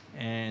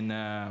 And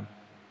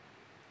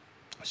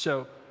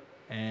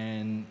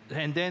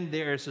and then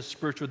there is a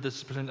spiritual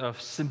discipline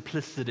of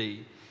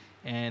simplicity.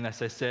 And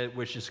as I said,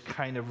 which is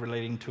kind of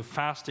relating to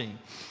fasting.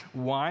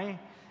 Why?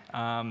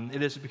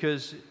 It is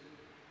because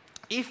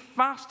if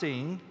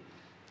fasting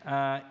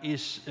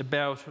is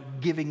about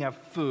giving up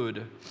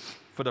food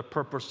for the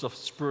purpose of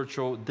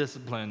spiritual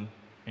discipline,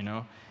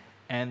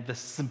 and the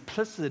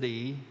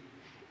simplicity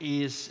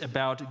is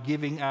about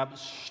giving up,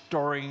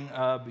 storing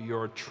up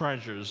your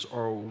treasures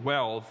or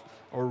wealth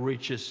or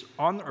riches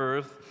on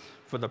earth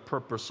for the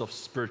purpose of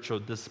spiritual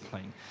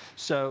discipline.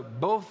 So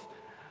both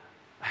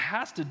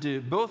have to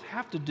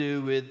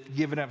do with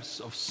giving up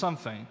of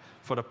something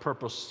for the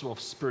purpose of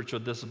spiritual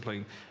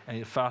discipline.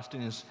 And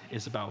fasting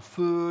is about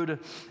food,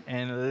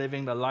 and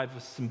living the life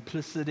of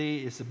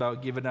simplicity is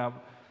about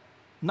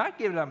not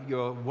giving up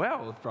your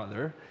wealth,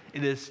 brother.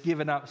 It is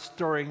giving up,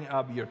 storing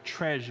up your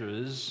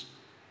treasures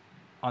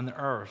on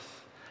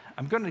earth.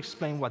 I'm going to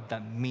explain what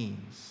that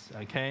means,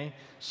 okay?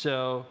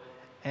 So,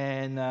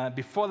 and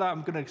before that,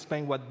 I'm going to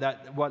explain what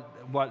that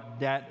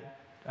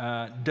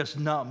does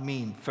not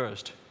mean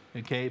first.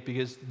 Okay,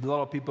 because a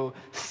lot of people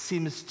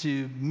seems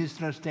to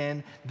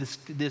misunderstand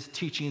these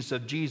teachings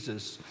of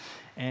Jesus.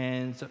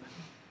 And so,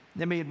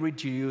 let me read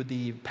to you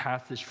the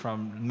passage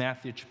from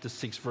Matthew chapter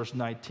 6, verse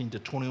 19 to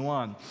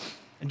 21.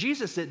 And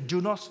Jesus said,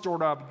 "Do not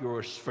store up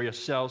for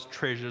yourselves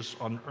treasures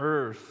on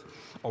earth,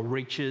 or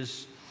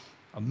riches,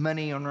 or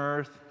money on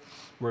earth,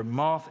 where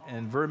moth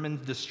and vermin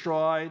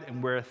destroy,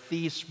 and where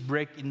thieves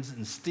break in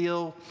and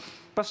steal.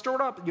 But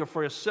store up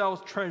for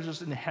yourselves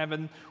treasures in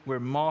heaven, where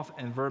moth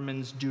and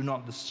vermin do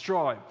not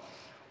destroy,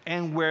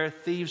 and where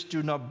thieves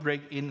do not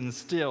break in and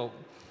steal.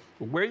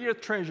 Where your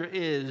treasure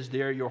is,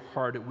 there your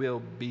heart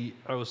will be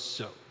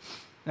also."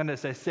 And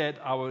as I said,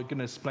 I was going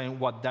to explain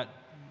what that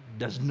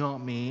does not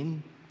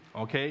mean.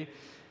 Okay?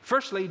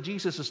 Firstly,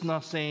 Jesus is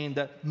not saying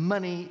that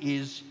money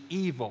is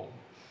evil.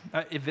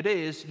 If it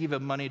is, give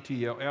money to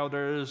your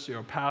elders,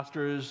 your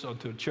pastors, or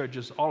to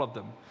churches, all of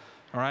them.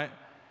 All right?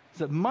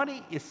 So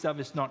money itself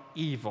is not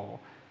evil.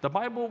 The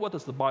Bible, what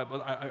does the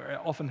Bible, I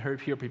often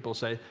hear people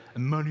say,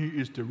 money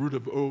is the root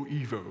of all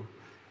evil,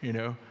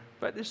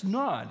 But it's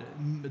not.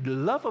 The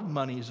love of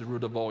money is the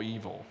root of all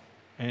evil.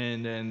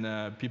 And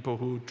then people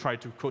who try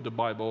to quote the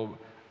Bible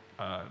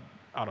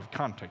out of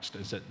context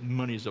and said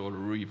money is the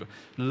root of evil.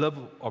 Love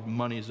of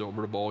money is the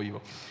root of all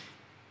evil.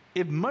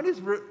 If money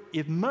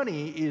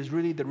is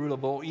really the root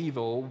of all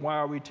evil, why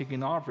are we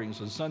taking offerings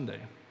on Sunday?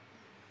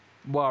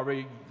 Why are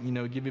we,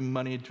 giving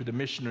money to the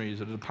missionaries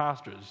or the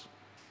pastors?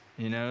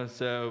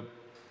 So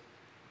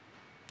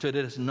that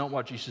is not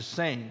what Jesus is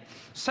saying.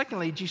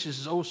 Secondly, Jesus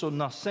is also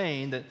not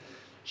saying that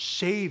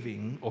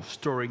saving or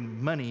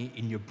storing money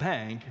in your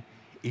bank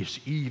is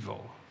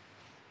evil.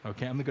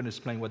 Okay, I'm going to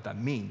explain what that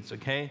means,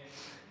 okay?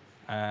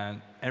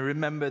 And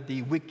remember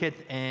the wicked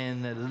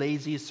and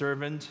lazy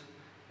servant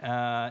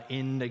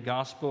in the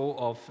Gospel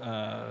of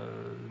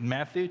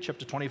Matthew,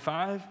 chapter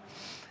 25.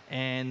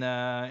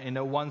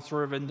 And one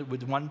servant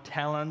with 1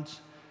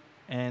 talent,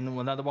 and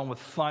another one with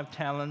 5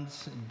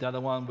 talents, the other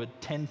one with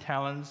 10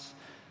 talents.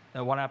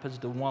 What happens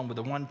to the one with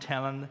the 1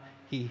 talent?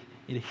 He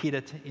hid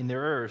it in the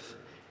earth.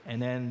 And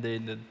then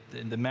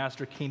the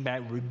master came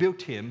back,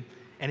 rebuked him,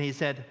 and he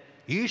said,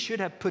 "You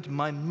should have put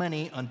my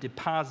money on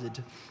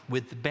deposit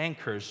with the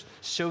bankers,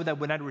 so that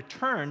when I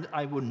returned,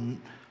 I wouldn't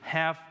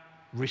have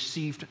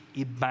received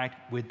it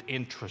back with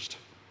interest."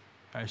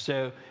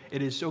 So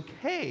it is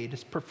okay, it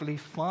is perfectly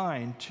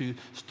fine to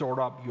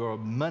store up your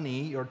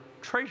money, your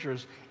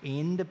treasures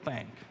in the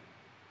bank.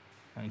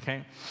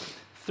 Okay?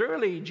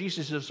 Thirdly,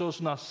 Jesus is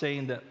also not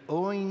saying that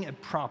owning a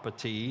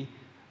property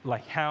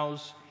like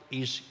house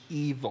is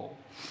evil.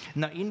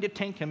 Now, in the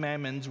 10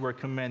 Commandments, we're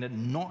commanded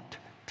not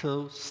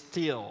to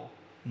steal,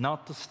 and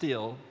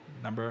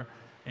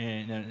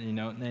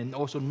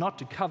also not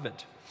to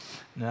covet,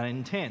 9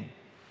 and 10.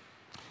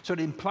 So it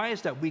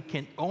implies that we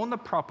can own a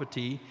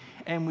property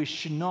and we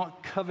should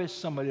not covet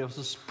somebody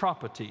else's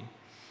property.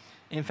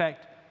 In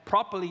fact,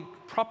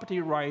 property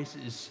rights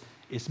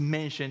is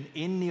mentioned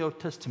in the Old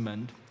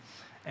Testament,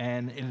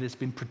 and it has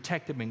been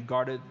protected and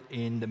guarded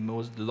in the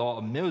law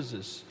of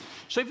Moses.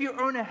 So if you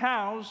own a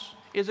house,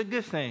 it's a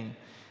good thing.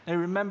 And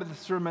remember the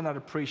sermon that I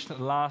preached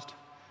last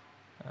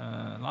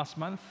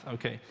month?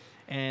 Okay.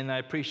 And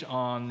I preached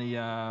on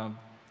the,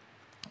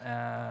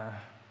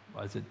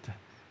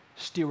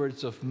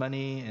 stewards of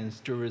money and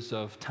stewards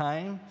of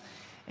time.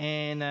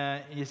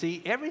 And you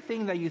see,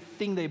 everything that you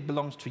think that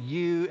belongs to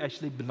you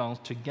actually belongs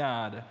to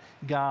God.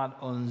 God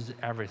owns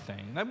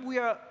everything. And we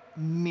are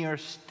mere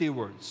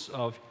stewards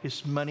of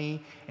His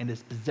money and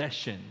His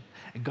possession.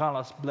 And God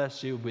has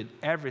blessed you with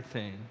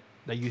everything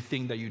that you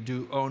think that you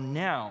do own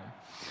now.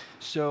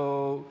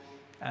 So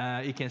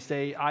you can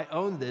say, I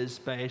own this,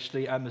 but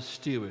actually I'm a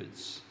steward.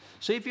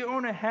 So if you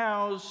own a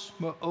house,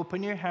 well,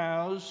 open your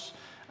house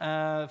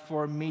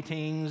for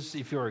meetings.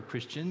 If you're a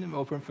Christian,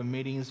 open for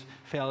meetings,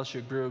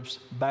 fellowship groups,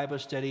 Bible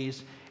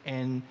studies,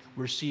 and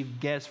receive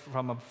guests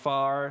from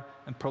afar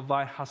and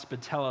provide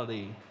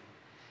hospitality.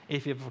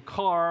 If you have a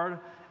car,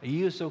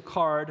 use a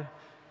card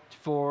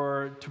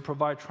to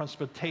provide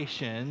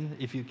transportation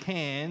if you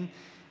can.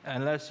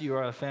 Unless you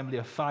are a family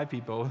of 5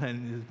 people,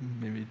 then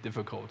it's maybe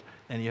difficult.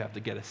 Then you have to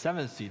get a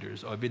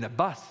 7-seaters or be in a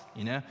bus,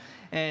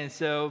 And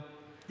so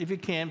if you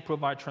can,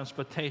 provide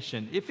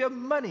transportation. If you have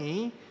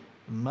money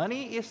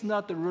is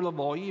not the root of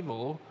all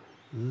evil.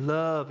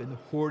 Love and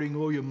hoarding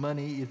all your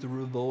money is the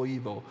root of all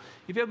evil.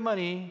 If you have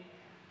money,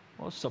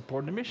 well,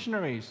 support the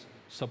missionaries,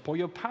 support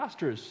your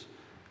pastors,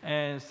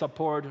 and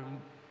support,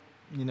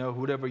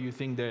 whoever you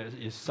think that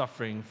is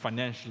suffering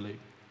financially.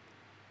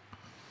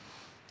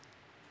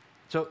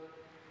 So,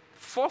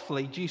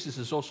 fourthly, Jesus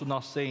is also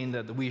not saying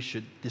that we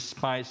should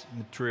despise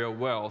material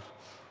wealth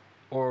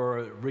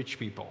or rich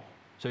people.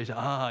 So he said,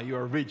 you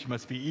are rich,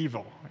 must be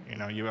evil.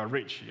 You are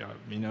rich.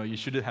 You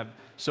shouldn't have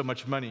so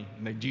much money.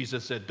 Like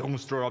Jesus said, don't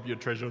store up your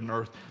treasure on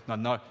earth.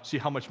 Now, see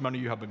how much money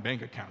you have in a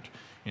bank account.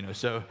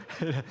 So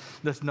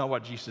that's not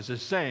what Jesus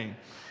is saying.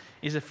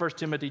 He said, 1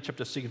 Timothy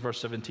chapter 6,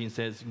 verse 17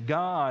 says,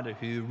 God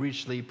who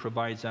richly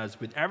provides us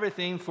with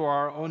everything for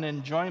our own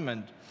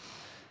enjoyment.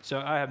 So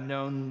I have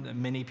known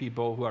many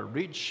people who are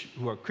rich,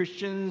 who are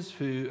Christians,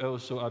 who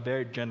also are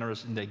very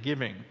generous in their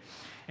giving.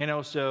 And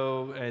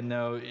also,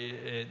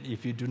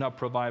 if you do not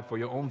provide for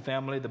your own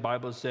family, the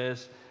Bible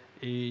says,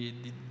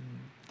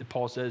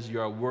 Paul says you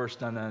are worse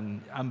than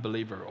an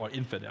unbeliever or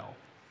infidel.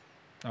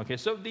 Okay,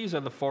 so these are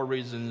the 4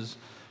 reasons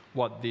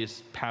what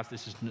this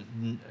passage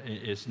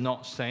is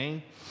not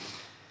saying.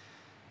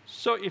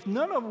 So if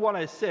none of what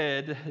I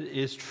said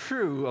is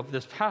true of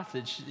this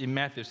passage in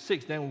Matthew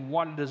 6, then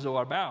what is it all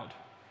about?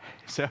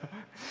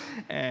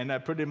 And I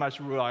pretty much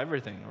rule out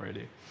everything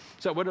already.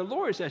 So what the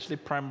Lord is actually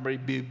primarily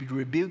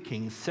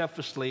rebuking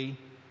selfishly,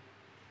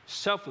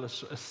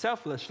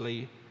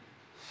 selfishly,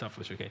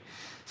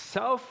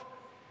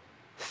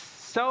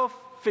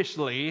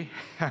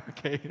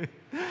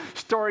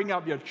 storing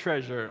up your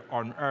treasure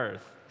on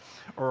earth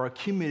or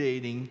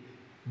accumulating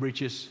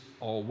riches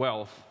or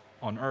wealth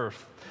on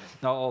earth.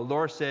 Now, our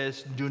Lord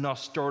says, do not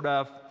store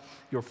up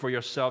for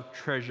yourself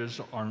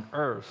treasures on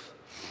earth.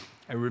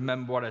 And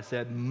remember what I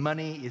said,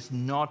 money is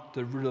not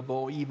the root of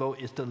all evil,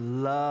 it's the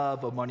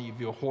love of money. If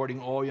you're hoarding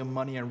all your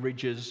money and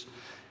riches,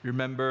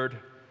 remembered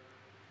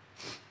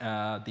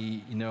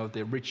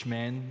the rich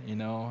man,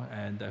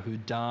 and who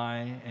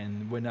died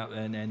and went up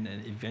and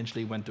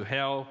eventually went to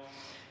hell.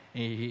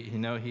 He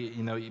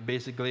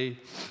basically,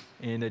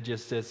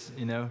 just says,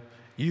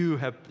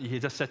 he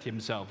just said to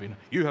himself,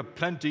 you have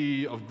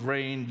plenty of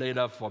grain laid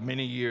up for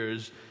many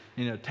years.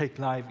 Take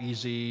life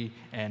easy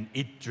and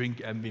eat,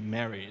 drink, and be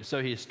merry.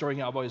 So he's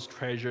storing up all his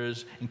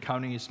treasures and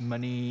counting his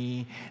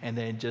money and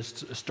then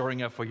just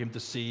storing up for him to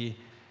see,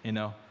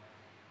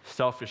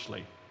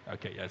 selfishly.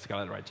 Okay, yeah, it's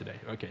got it right today.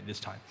 Okay, this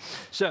time.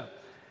 So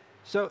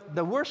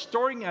the word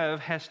storing up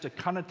has the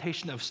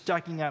connotation of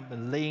stacking up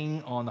and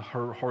laying on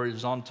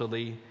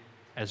horizontally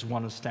as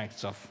one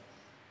stacks of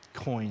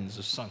coins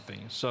or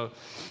something. So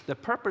the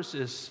purpose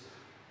is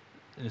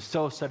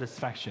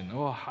self-satisfaction.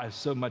 Oh, I have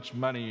so much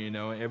money,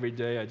 every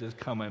day I just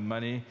count my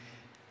money.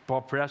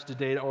 But perhaps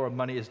today all our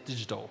money is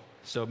digital.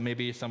 So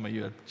maybe some of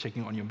you are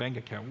checking on your bank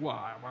account.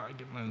 Wow, I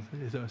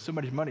get so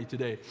much money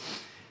today.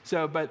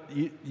 So, but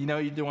you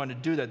don't want to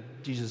do that.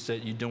 Jesus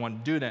said you don't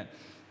want to do that.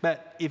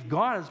 But if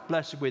God has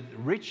blessed you with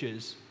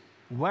riches,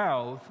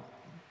 wealth,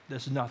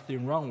 there's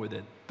nothing wrong with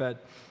it.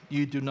 But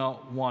you do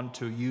not want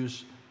to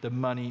use the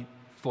money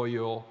for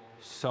your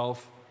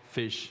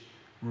selfish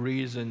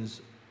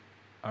reasons.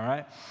 All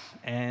right?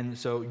 And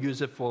so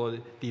use it for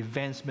the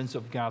advancements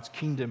of God's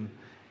kingdom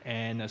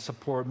and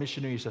support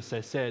missionaries, as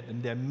I said.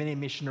 And there are many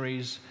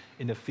missionaries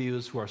in the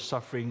fields who are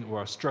suffering or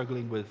are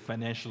struggling with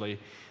financially.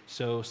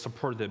 So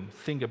support them,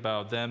 think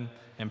about them,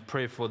 and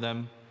pray for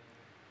them.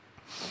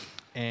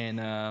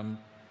 And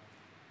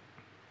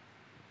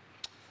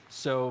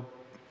so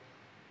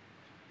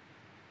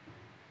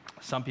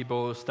some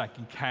people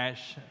stacking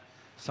cash.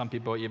 Some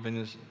people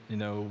even,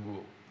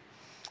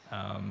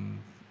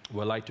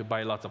 would like to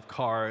buy lots of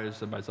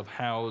cars and buy lots of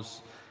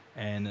house,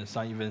 and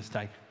some even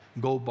stack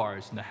gold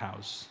bars in the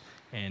house.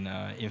 And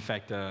in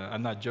fact,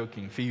 I'm not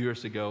joking. A few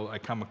years ago, I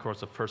come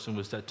across a person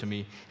who said to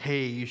me,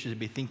 hey, you should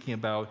be thinking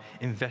about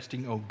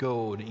investing in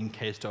gold in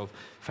case of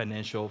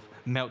financial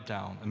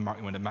meltdown and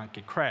when the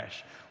market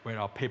crash, where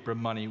our paper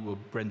money will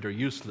render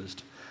useless.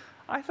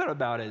 I thought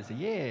about it and said,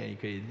 yeah,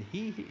 okay,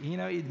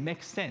 it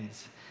makes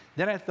sense.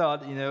 Then I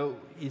thought,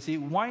 you see,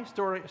 why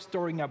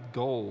storing up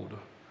gold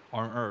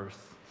on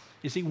earth?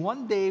 You see,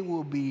 one day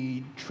we'll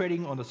be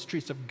treading on the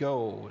streets of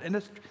gold,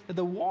 and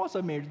the walls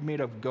are made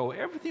of gold.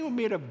 Everything will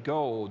be made of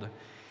gold,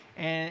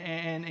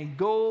 and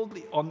gold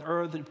on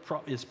earth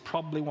is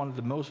probably one of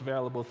the most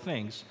valuable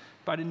things.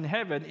 But in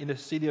heaven, in the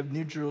city of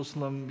New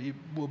Jerusalem, it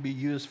will be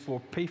used for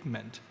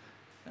pavement,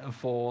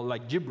 for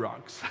like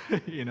gyprocs,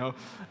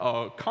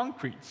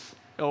 concretes,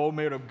 all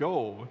made of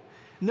gold.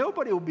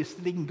 Nobody will be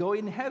stealing gold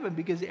in heaven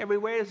because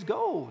everywhere is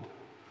gold.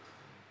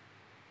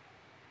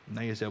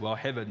 Now you say, well,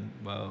 heaven,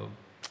 well,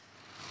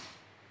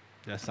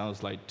 that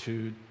sounds like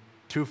too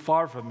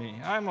far from me.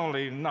 I'm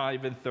only not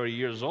even 30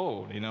 years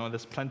old.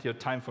 There's plenty of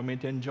time for me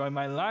to enjoy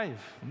my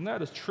life. And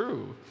that is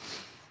true.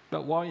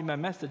 But while in my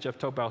message I've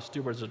talked about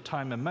stewards of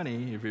time and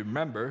money, if you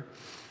remember,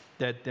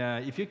 that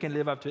if you can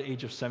live up to the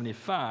age of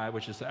 75,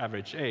 which is the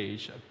average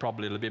age,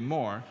 probably a little bit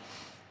more,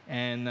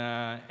 and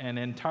an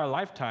entire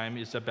lifetime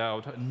is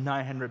about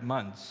 900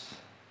 months.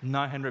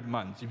 900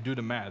 months, if you do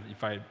the math,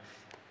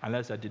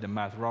 unless I did the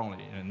math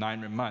wrongly,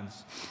 900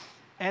 months.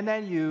 And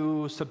then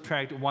you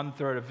subtract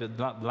 1/3 of the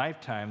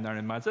lifetime,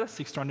 900 months, that's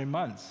 600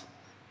 months.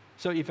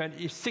 So if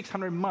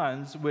 600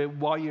 months,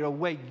 while you're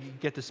awake, you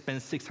get to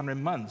spend 600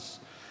 months.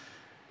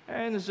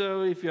 And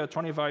so if you're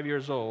 25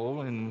 years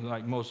old, and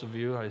like most of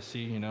you, I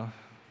see,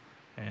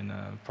 and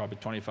probably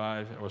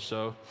 25 or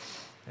so,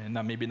 and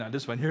maybe not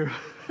this one here.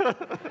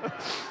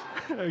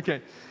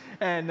 Okay.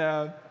 And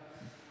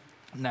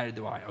neither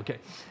do I. Okay.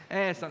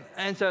 And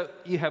so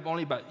you have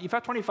only if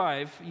you're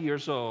 25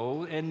 years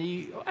old, and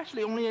you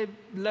actually only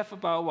left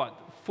about,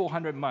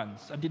 400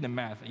 months. I did the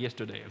math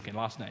yesterday,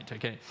 last night,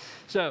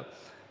 So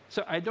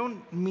I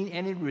don't mean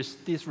any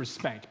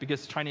disrespect,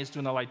 because Chinese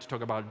do not like to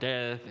talk about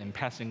death and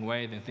passing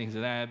away and things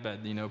like that,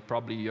 but,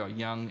 probably you're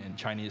young and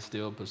Chinese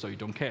still, so you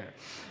don't care.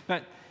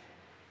 But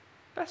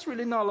that's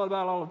really not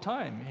about all the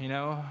time,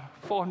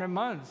 400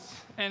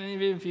 months. And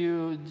even if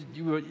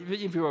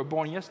you were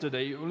born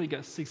yesterday, you only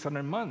get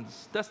 600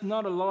 months. That's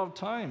not a lot of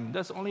time.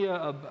 That's only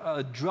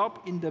a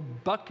drop in the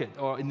bucket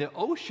or in the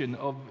ocean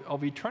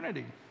of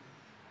eternity.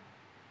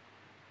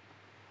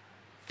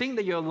 Think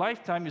that your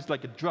lifetime is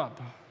like a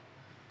drop,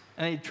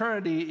 and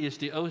eternity is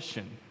the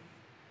ocean,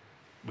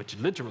 which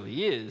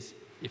literally is,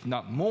 if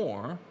not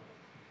more.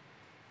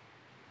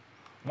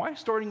 Why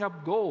storing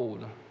up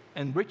gold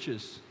and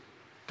riches?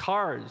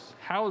 Cars,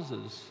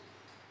 houses,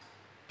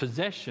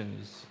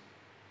 possessions.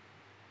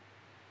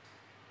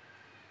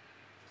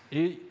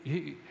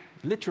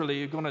 Literally,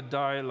 you're going to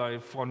die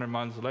like 400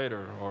 months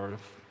later or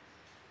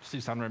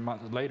 600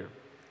 months later.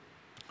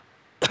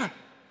 A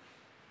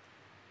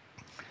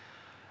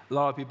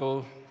lot of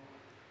people,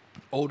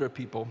 older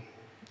people,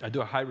 I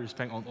do a high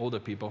respect on older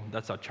people.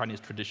 That's our Chinese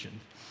tradition.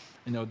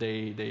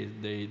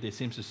 They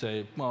seem to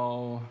say,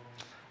 well,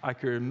 I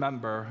can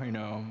remember,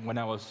 when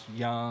I was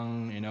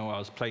young, I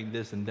was playing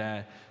this and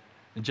that,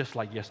 and just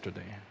like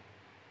yesterday.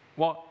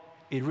 Well,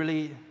 it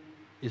really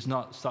is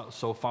not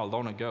so far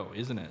long ago,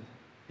 isn't it?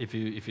 If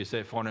you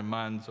say 400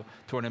 months, or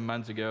 200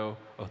 months ago,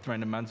 or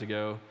 300 months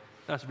ago,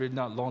 that's really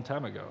not a long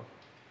time ago.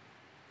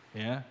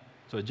 Yeah?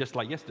 So just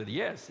like yesterday.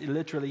 Yes,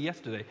 literally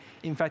yesterday.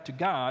 In fact, to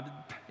God,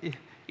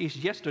 it's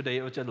yesterday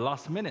or just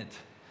last minute.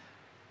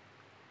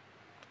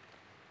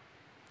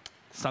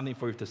 Something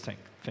for you to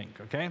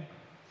think, okay?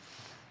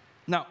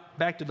 Now,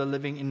 back to the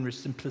living in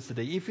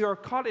simplicity. If you are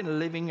caught in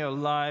living your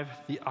life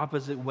the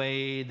opposite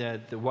way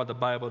that what the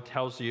Bible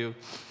tells you,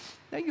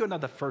 then you're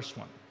not the first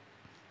one,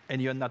 and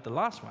you're not the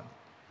last one.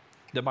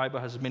 The Bible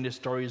has many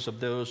stories of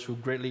those who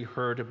greatly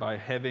hurt by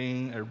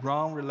having a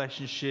wrong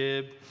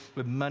relationship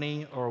with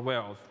money or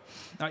wealth.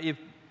 Now, if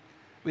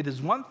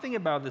there's one thing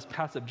about this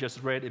passage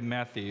just read in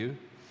Matthew,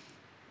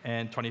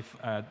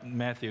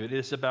 it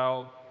is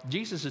about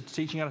Jesus is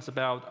teaching us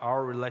about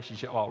our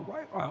relationship,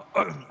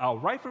 our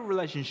rightful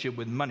relationship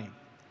with money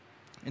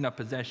in our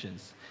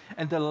possessions.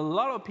 And there are a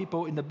lot of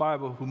people in the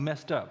Bible who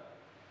messed up.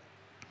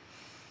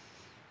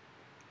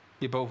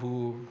 People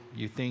who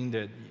you think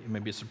that may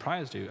be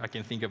surprised to. I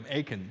can think of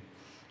Achan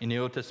in the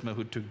Old Testament,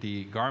 who took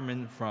the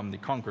garment from the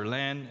conquered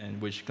land,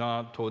 and which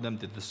God told them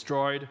to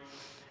destroy,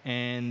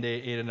 and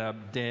they ended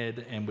up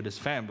dead and with his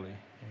family,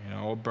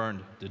 all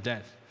burned to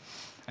death.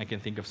 I can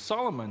think of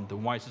Solomon, the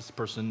wisest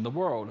person in the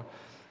world.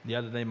 The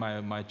other day,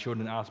 my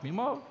children asked me,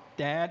 well,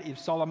 Dad, if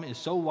Solomon is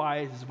so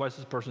wise, he's the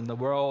wisest person in the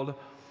world,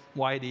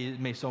 why did he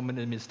make so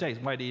many mistakes?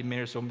 Why did he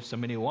marry so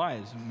many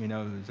wives?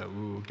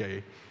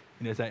 Okay.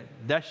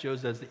 That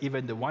shows that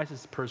even the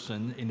wisest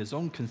person in his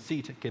own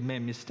conceit can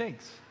make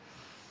mistakes.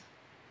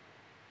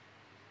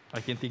 I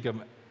can think of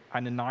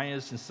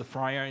Ananias and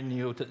Sapphira in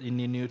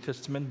the New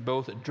Testament,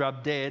 both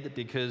dropped dead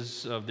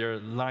because of their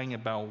lying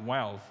about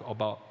wealth,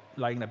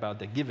 lying about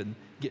the giving.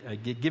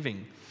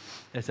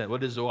 They said, well,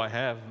 this is all I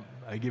have.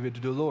 I give it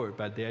to the Lord.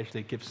 But they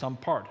actually give some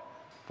part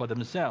for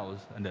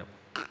themselves. And they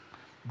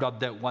got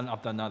that one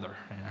after another.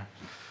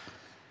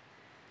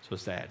 So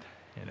sad,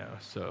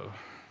 So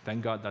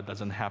thank God that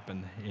doesn't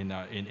happen in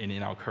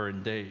our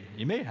current day.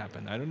 It may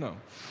happen. I don't know.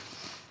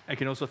 I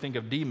can also think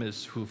of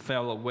Demas, who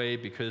fell away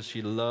because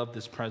she loved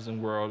this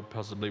present world,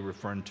 possibly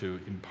referring to,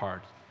 in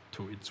part,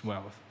 to its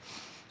wealth.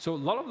 So a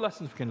lot of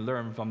lessons we can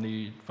learn from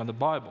the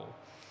Bible.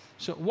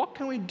 So what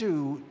can we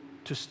do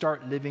to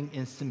start living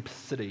in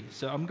simplicity?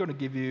 So I'm going to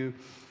give you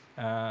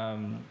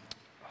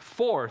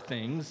 4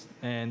 things,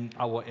 and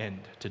I will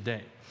end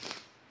today.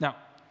 Now,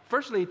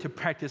 firstly, to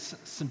practice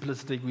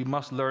simplicity, we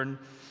must learn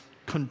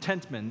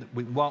contentment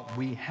with what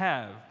we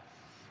have.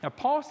 Now,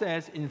 Paul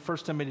says in 1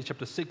 Timothy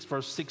chapter 6,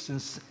 verse 6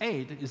 and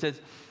 8, he says,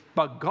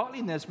 but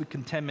godliness with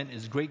contentment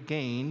is great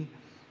gain.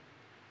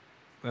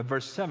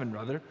 Verse 7,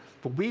 rather.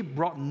 For we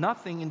brought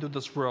nothing into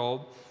this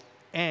world,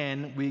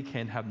 and we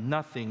can have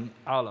nothing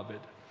out of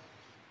it.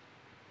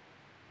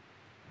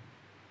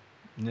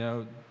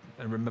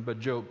 I remember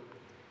Job,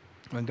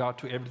 when God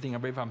took everything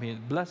away from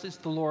him. Blessed is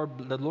the Lord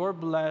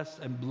bless,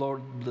 and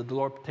the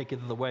Lord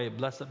taketh it away.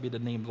 Blessed be the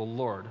name of the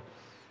Lord.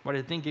 What are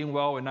you thinking?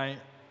 Well, when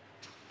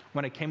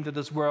I came to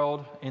this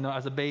world,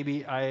 as a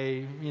baby,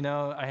 I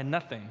had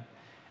nothing.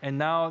 And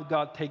now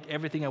God take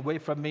everything away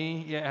from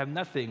me. Yeah, I have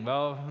nothing.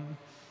 Well,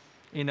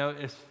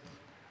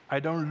 I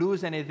don't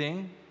lose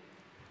anything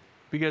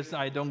because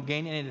I don't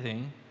gain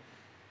anything,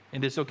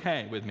 and it's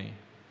okay with me.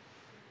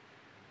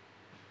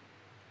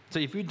 So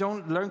if we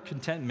don't learn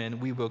contentment,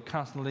 we will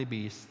constantly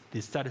be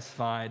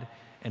dissatisfied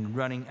and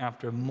running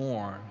after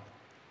more.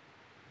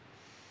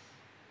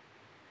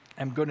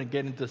 I'm going to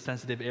get into a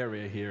sensitive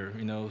area here.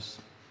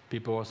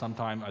 People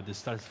sometimes are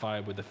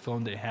dissatisfied with the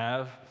phone they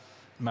have.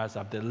 Must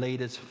have the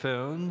latest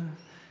phone,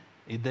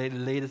 the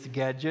latest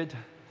gadget.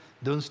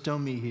 Don't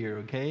stone me here,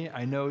 okay?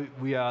 I know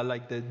we are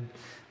like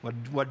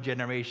what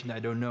generation, I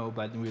don't know,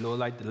 but we all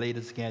like the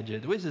latest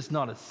gadget, which is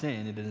not a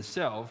sin in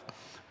itself.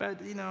 But,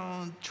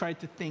 try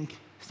to think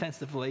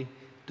sensibly,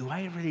 do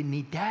I really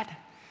need that?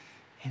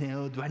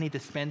 Do I need to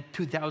spend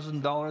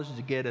 $2,000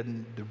 to get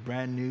the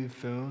brand new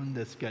phone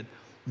that's got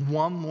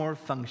one more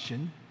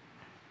function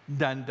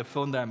than the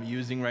phone that I'm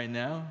using right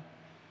now?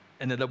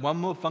 And then the one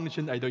more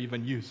function I don't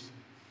even use.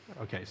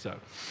 Okay, so,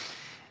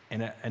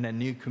 and a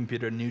new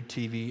computer, new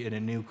TV, and a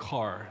new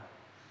car.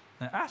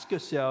 Now ask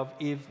yourself,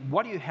 if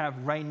what you have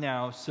right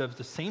now serves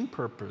the same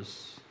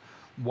purpose,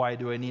 why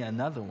do I need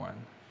another one?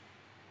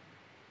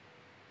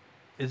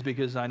 Is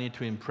because I need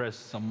to impress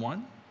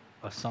someone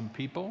or some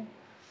people?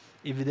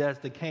 If that's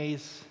the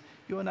case,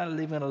 you are not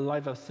living a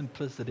life of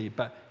simplicity,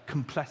 but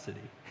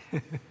complexity.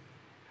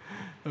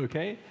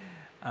 Okay?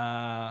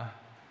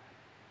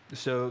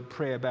 So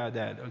pray about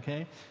that,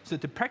 okay? So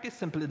to practice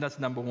simplicity, that's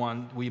number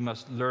 1. We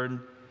must learn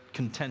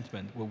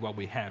contentment with what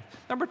we have.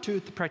 Number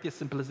 2, to practice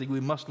simplicity, we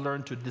must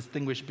learn to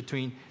distinguish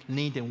between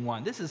need and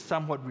want. This is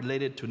somewhat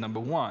related to number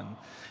 1.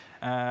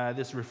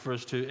 This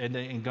refers to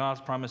in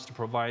God's promise to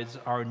provide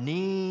our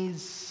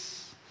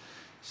needs.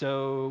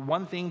 So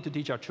one thing to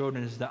teach our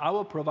children is that I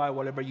will provide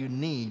whatever you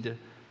need,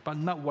 but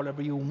not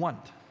whatever you want,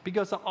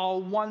 because our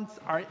wants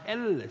are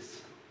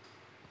endless.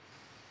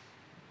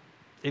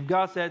 If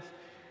God says,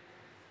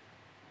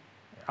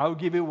 I'll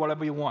give you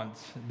whatever you want,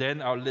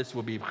 then our list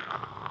will be,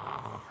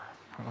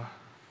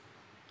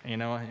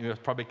 you'll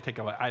probably take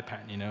an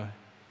iPad,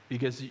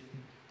 because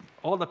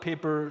all the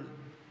paper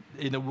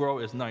in the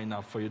world is not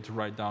enough for you to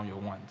write down your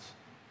wants.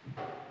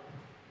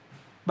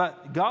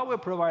 But God will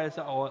provide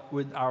us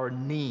with our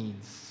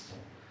needs.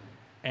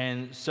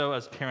 And so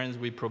as parents,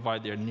 we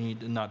provide their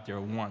need, not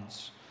their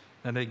wants.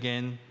 And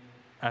again,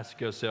 ask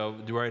yourself,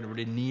 do I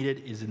really need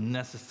it? Is it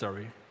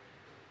necessary?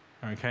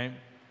 Okay?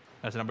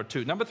 That's number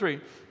 2. Number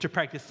 3, to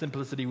practice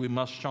simplicity, we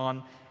must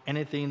shun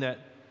anything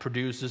that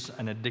produces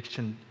an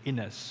addiction in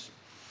us.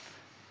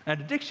 An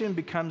addiction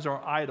becomes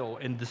our idol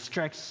and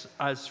distracts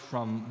us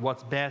from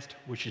what's best,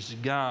 which is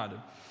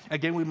God.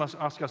 Again, we must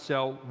ask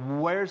ourselves,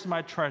 where's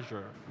my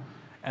treasure?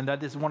 And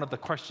that is one of the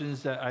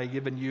questions that I've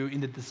given you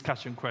in the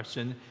discussion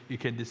question. You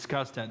can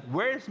discuss that.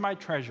 Where is my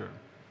treasure?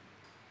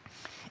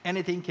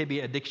 Anything can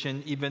be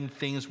addiction, even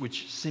things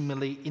which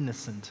seemingly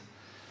innocent.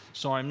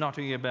 So I'm not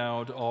talking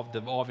about all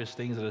the obvious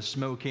things that are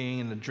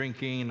smoking and the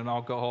drinking and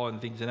alcohol and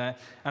things like that.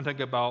 I'm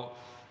talking about,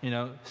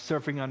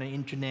 surfing on the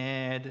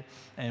internet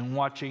and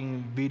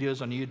watching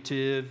videos on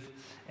YouTube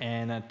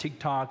and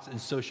TikToks and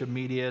social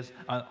medias.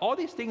 All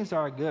these things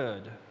are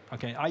good.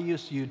 Okay, I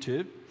use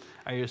YouTube.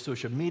 I use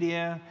social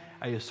media.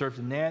 I use surf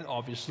the net,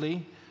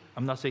 obviously.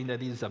 I'm not saying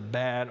that these are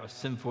bad or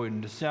sinful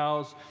in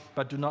themselves,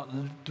 but do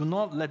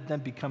not let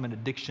them become an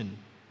addiction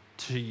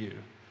to you.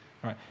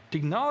 Right.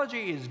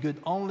 Technology is good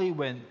only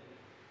when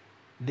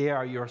they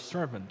are your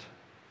servant.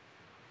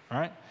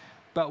 Right?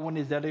 But when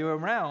it's the other way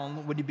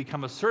around, when you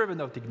become a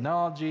servant of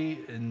technology,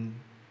 and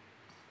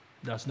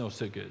that's not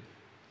so good.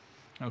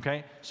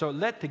 Okay? So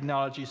let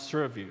technology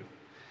serve you.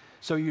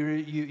 So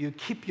you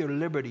keep your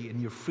liberty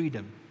and your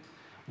freedom.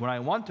 When I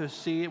want to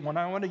see it, when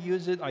I want to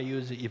use it, I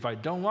use it. If I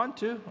don't want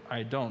to,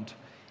 I don't.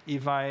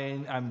 if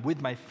I'm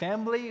with my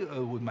family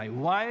or with my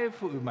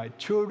wife, or with my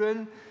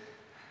children,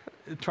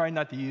 try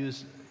not to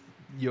use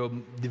your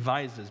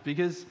devices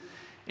because,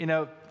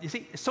 you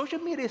see, social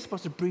media is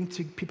supposed to bring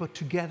people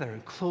together,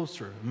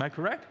 closer. Am I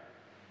correct?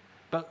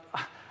 But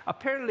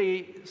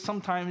apparently,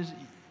 sometimes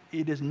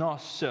it is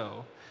not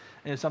so.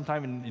 And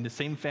sometimes in the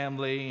same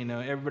family,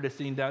 everybody's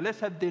sitting down, let's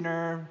have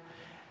dinner.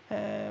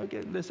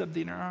 Okay, let's have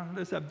dinner.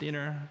 Let's have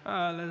dinner.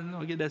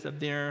 Let's have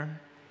dinner.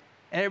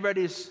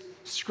 Everybody's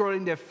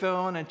scrolling their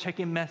phone and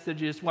checking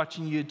messages,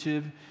 watching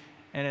YouTube.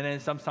 And then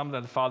some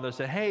of the father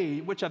said,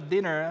 hey, what's up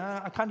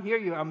I can't hear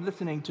you. I'm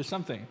listening to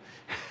something.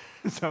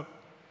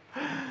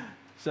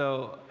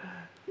 So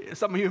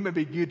some of you may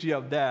be guilty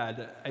of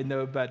that, I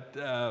know, but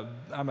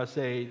I must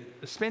say,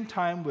 spend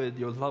time with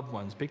your loved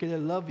ones because they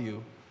love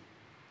you.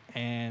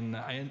 And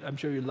I'm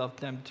sure you love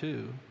them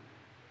too.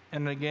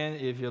 And again,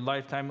 if your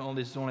lifetime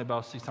is only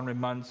about 600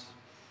 months,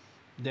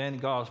 then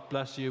God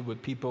bless you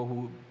with people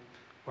who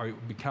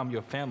become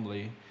your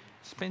family.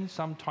 Spend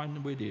some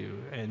time with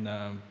you. And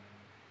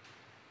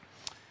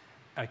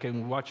I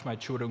can watch my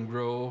children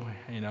grow,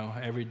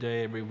 every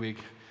day, every week.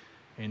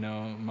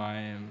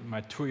 My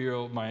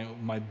 2-year-old,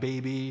 my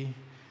baby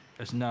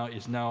is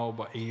now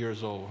about 8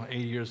 years old. 8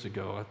 years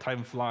ago,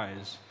 time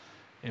flies.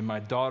 And my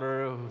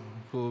daughter,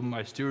 whom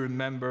I still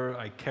remember,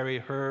 I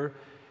carried her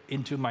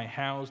into my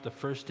house the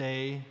first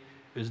day,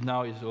 is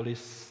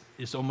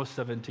almost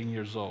 17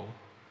 years old.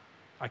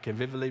 I can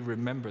vividly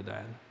remember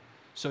that.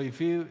 So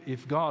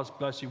if God's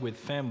blessed you with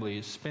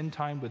family, spend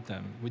time with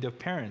them, with your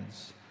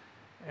parents.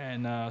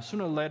 And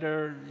sooner or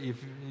later,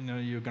 if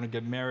you're going to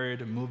get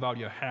married and move out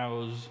your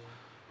house,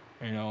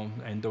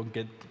 and don't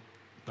get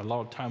a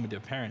lot of time with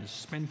your parents,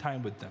 spend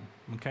time with them,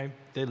 okay?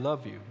 They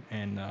love you,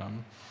 and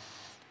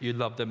you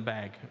love them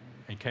back,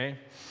 okay?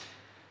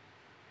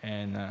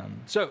 And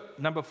so,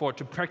 number 4,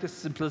 to practice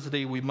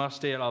simplicity, we must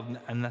stay out of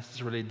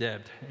unnecessary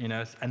debt.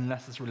 It's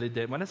unnecessary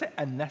debt. When I say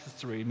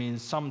unnecessary, it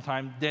means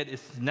sometimes debt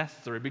is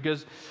necessary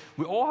because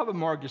we all have a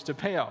mortgage to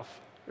pay off,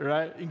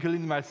 right?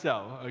 Including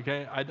myself,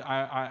 okay?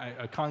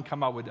 I can't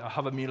come up with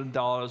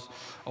 $500,000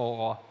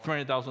 or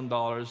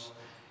 $300,000.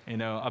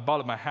 I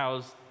bought my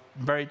house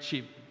very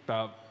cheap,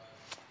 about,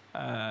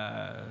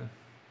 how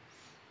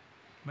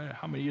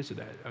many years is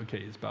that? Okay,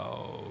 it's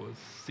about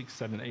 6,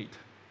 7, 8.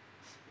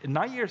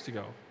 9 years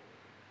ago.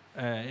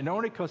 It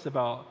only cost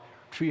about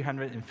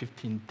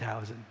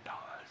 $315,000.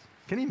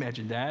 Can you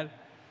imagine that?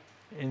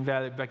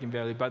 Back in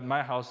value, but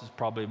my house is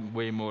probably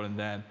way more than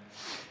that.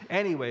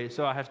 Anyway,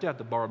 so I still have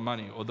to borrow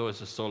money, although it's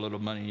just so little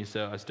money,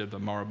 so I still have to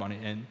borrow money,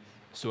 and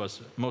so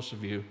as most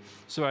of you.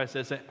 So I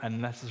said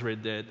unnecessary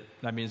debt.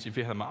 That means if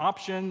you have an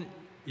option,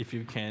 if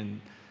you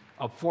can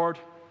afford,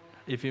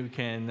 if you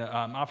can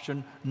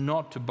option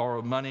not to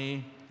borrow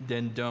money,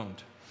 then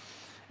don't.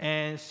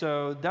 And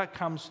so that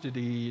comes to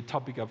the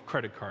topic of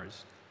credit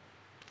cards.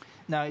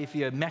 Now, if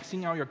you're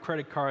maxing out your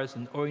credit cards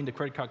and owing the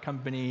credit card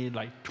company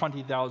like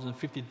 $20,000,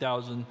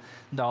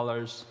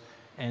 $50,000,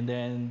 and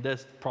then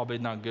that's probably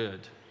not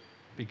good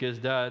because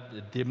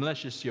that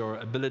diminishes your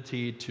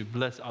ability to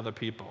bless other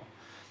people.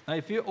 Now,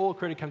 if you owe a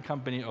credit card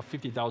company of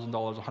 $50,000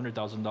 or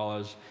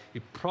 $100,000,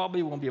 you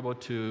probably won't be able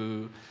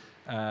to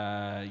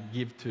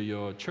give to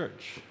your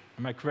church.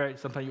 Am I correct?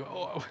 Sometimes you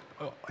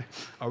I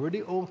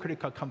already own a credit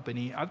card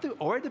company. I have to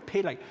already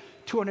pay like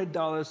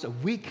 $200 a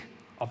week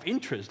of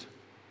interest.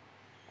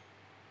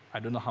 I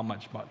don't know how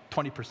much, about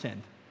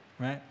 20%,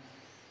 right?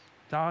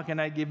 So how can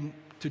I give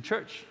to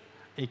church?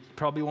 It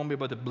probably won't be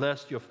able to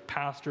bless your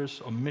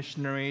pastors or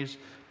missionaries,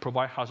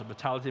 provide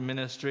hospitality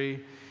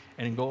ministry,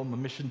 and go on a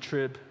mission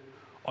trip,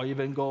 or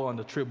even go on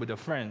the trip with your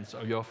friends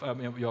or your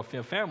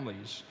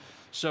families.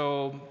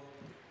 So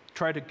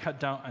try to cut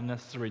down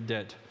unnecessary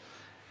debt.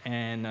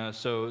 And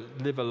so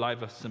live a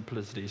life of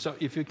simplicity. So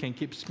if you can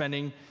keep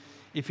spending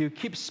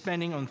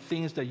on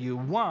things that you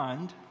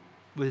want,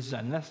 which is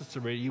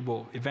unnecessary, you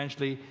will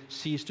eventually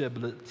cease to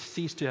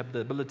have the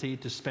ability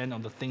to spend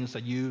on the things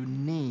that you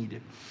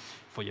need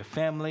for your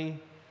family,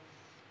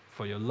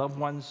 for your loved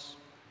ones,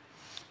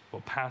 for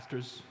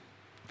pastors,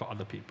 for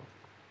other people.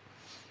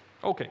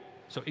 Okay,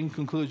 so in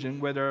conclusion,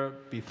 whether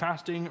be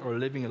fasting or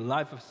living a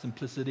life of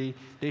simplicity,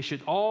 they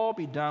should all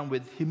be done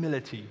with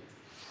humility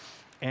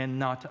and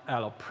not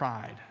out of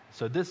pride.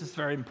 So this is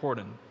very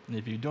important. And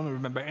if you don't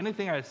remember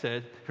anything I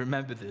said,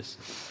 remember this,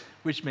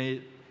 which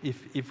may,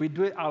 if we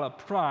do it out of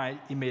pride,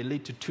 it may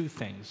lead to 2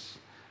 things.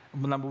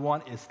 Number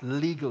 1 is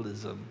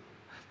legalism.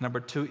 Number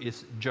 2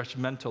 is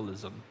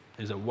judgmentalism.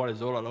 Is what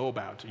it's all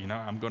about.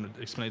 I'm going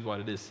to explain what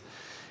it is.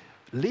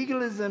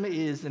 Legalism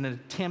is an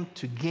attempt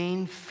to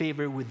gain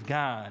favor with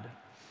God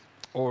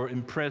or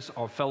impress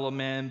our fellow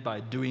men by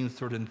doing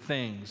certain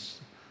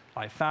things,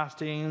 like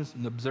fastings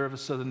and observe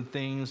certain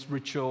things,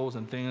 rituals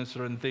and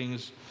certain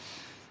things.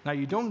 Now,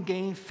 you don't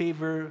gain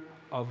favor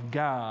of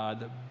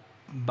God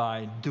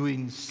by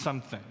doing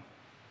something.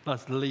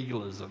 That's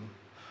legalism.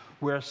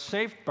 We are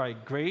saved by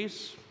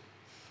grace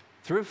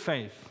through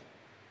faith.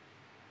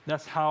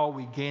 That's how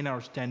we gain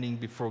our standing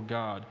before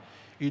God.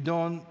 You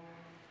don't,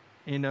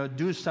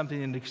 do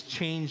something in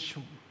exchange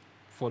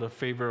for the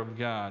favor of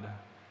God.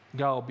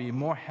 God will be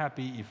more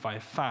happy if I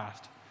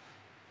fast.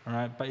 All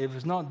right? But if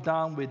it's not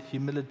done with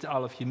humility,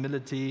 out of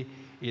humility,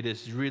 it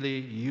is really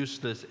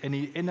useless. And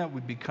it end up,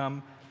 we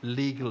become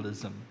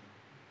legalism.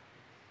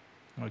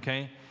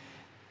 Okay?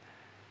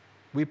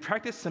 We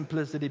practice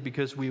simplicity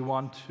because we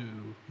want to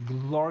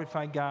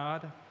glorify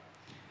God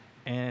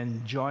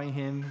and join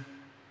Him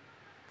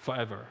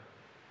forever.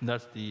 And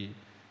that's the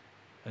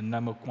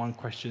number one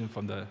question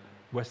from the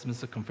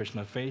Westminster Confession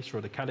of Faith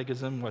or the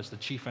Catechism. Was the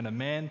chief end of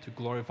man to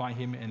glorify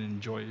Him and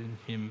enjoy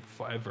Him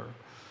forever?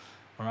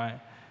 All right.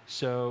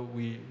 So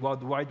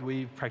why do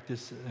we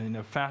practice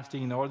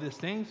fasting and all these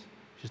things?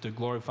 Just to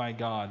glorify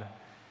God,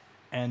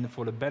 and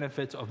for the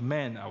benefits of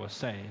men. I would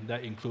say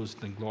that includes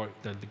the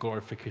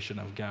glorification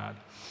of God.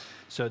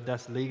 So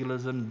that's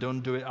legalism.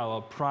 Don't do it out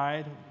of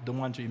pride. Don't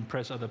want to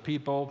impress other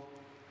people.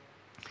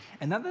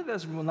 Another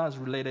that's not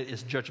related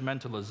is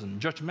judgmentalism.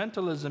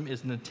 Judgmentalism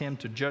is an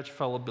attempt to judge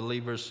fellow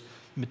believers'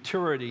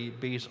 maturity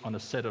based on a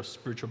set of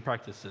spiritual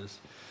practices.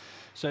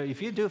 So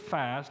if you do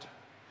fast,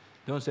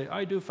 don't say,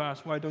 I do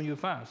fast, why don't you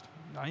fast?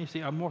 You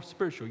say, I'm more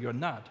spiritual, you're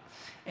not.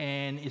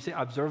 And you say,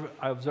 I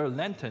observe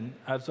Lent,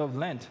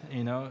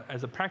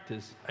 as a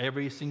practice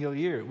every single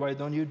year. Why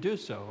don't you do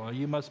so? Well,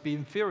 you must be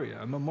inferior.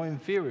 I'm more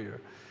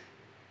inferior.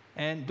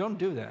 And don't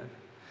do that.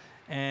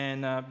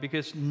 And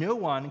because no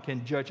one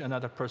can judge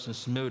another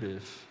person's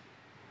motive.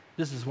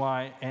 This is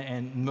why,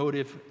 and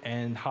motive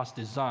and heart's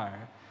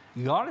desire.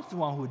 God is the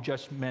one who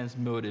judges man's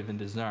motive and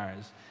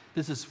desires.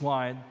 This is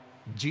why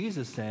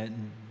Jesus said,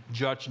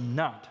 judge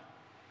not.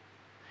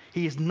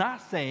 He is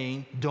not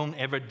saying don't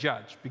ever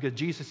judge, because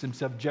Jesus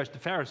himself judged the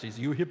Pharisees.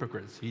 You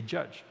hypocrites, he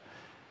judged.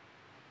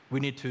 We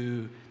need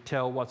to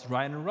tell what's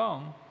right and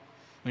wrong.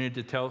 We need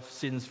to tell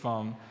sins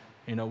from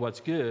what's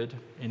good,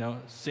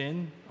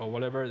 sin or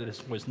whatever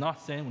that was not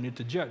sin, we need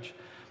to judge.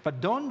 But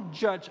don't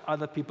judge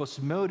other people's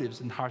motives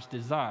and heart's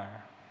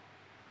desire,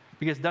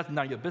 because that's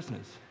not your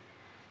business.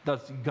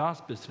 That's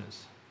God's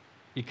business.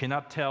 You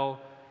cannot tell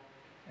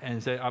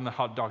and say, I'm a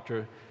heart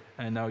doctor,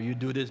 and now you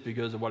do this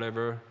because of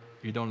whatever.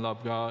 You don't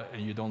love God,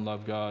 and you don't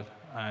love God.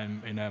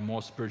 I'm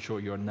more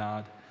spiritual, you're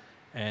not.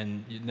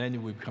 And then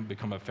you will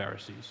become a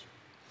Pharisees.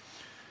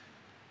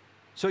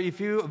 So if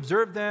you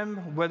observe them,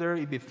 whether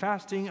it be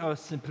fasting or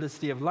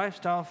simplicity of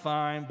lifestyle,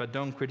 fine, but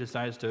don't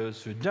criticize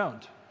those who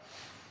don't.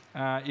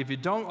 If you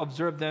don't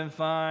observe them,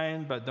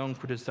 fine, but don't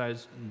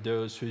criticize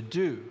those who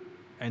do,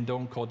 and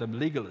don't call them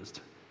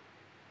legalist.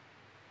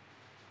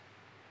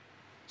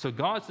 So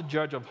God's the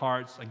judge of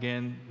hearts.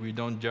 Again, we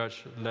don't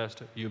judge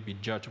lest you be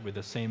judged with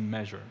the same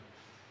measure.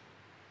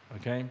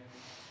 Okay?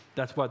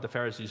 That's what the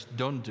Pharisees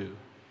don't do.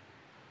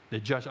 They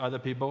judge other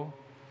people.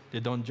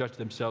 They don't judge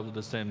themselves with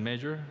the same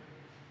measure.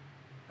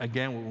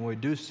 Again, when we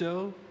do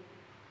so,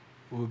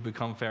 we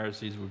become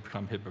Pharisees, we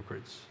become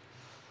hypocrites.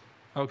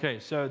 Okay,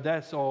 so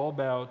that's all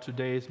about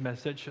today's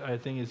message. I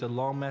think it's a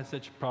long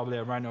message. Probably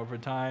I ran over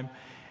time.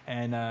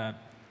 And I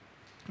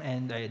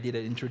did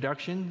an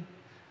introduction.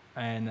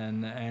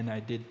 And I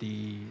did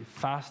the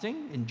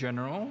fasting in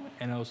general,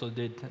 and also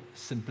did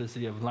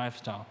simplicity of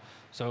lifestyle.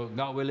 So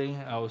God willing,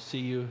 I will see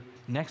you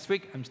next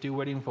week. I'm still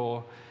waiting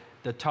for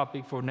the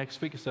topic for next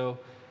week. So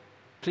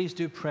please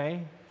do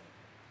pray.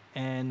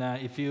 And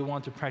if you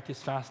want to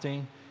practice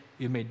fasting,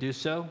 you may do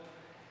so.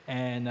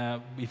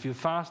 And if you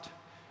fast,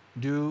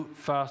 do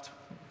fast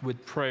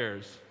with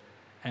prayers,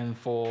 and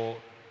to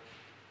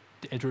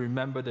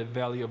remember the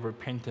value of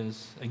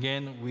repentance.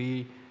 Again,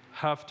 we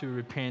have to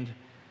repent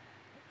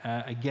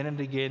again and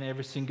again,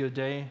 every single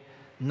day,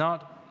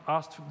 not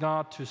ask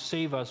God to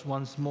save us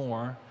once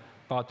more,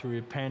 but to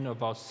repent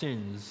of our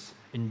sins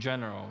in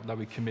general that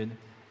we commit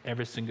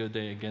every single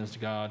day against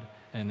God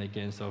and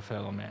against our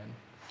fellow man.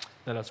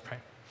 Let us pray.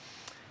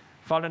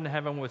 Father in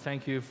heaven, we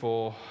thank you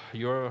for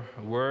your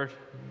word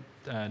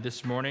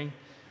this morning,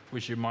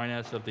 which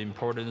reminds us of the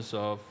importance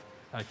of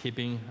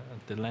keeping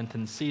the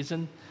Lenten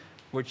season,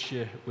 which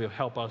will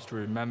help us to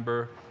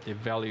remember the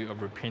value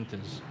of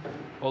repentance.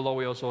 Although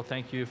we also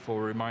thank you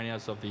for reminding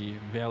us of the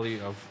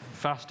value of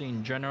fasting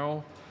in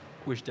general,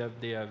 which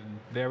they have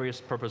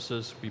various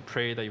purposes. We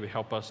pray that you will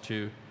help us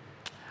to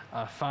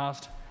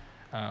fast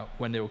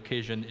when the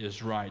occasion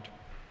is right.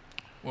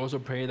 We also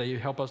pray that you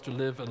help us to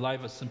live a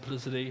life of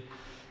simplicity,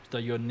 so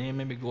that your name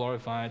may be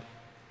glorified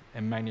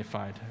and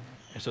magnified,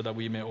 and so that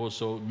we may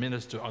also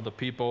minister to other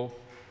people,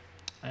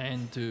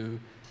 and to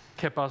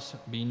keep us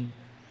being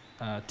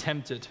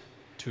tempted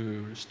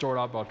to store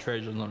up our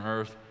treasures on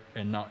earth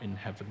and not in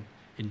heaven.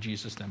 In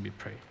Jesus' name we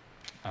pray.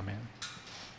 Amen.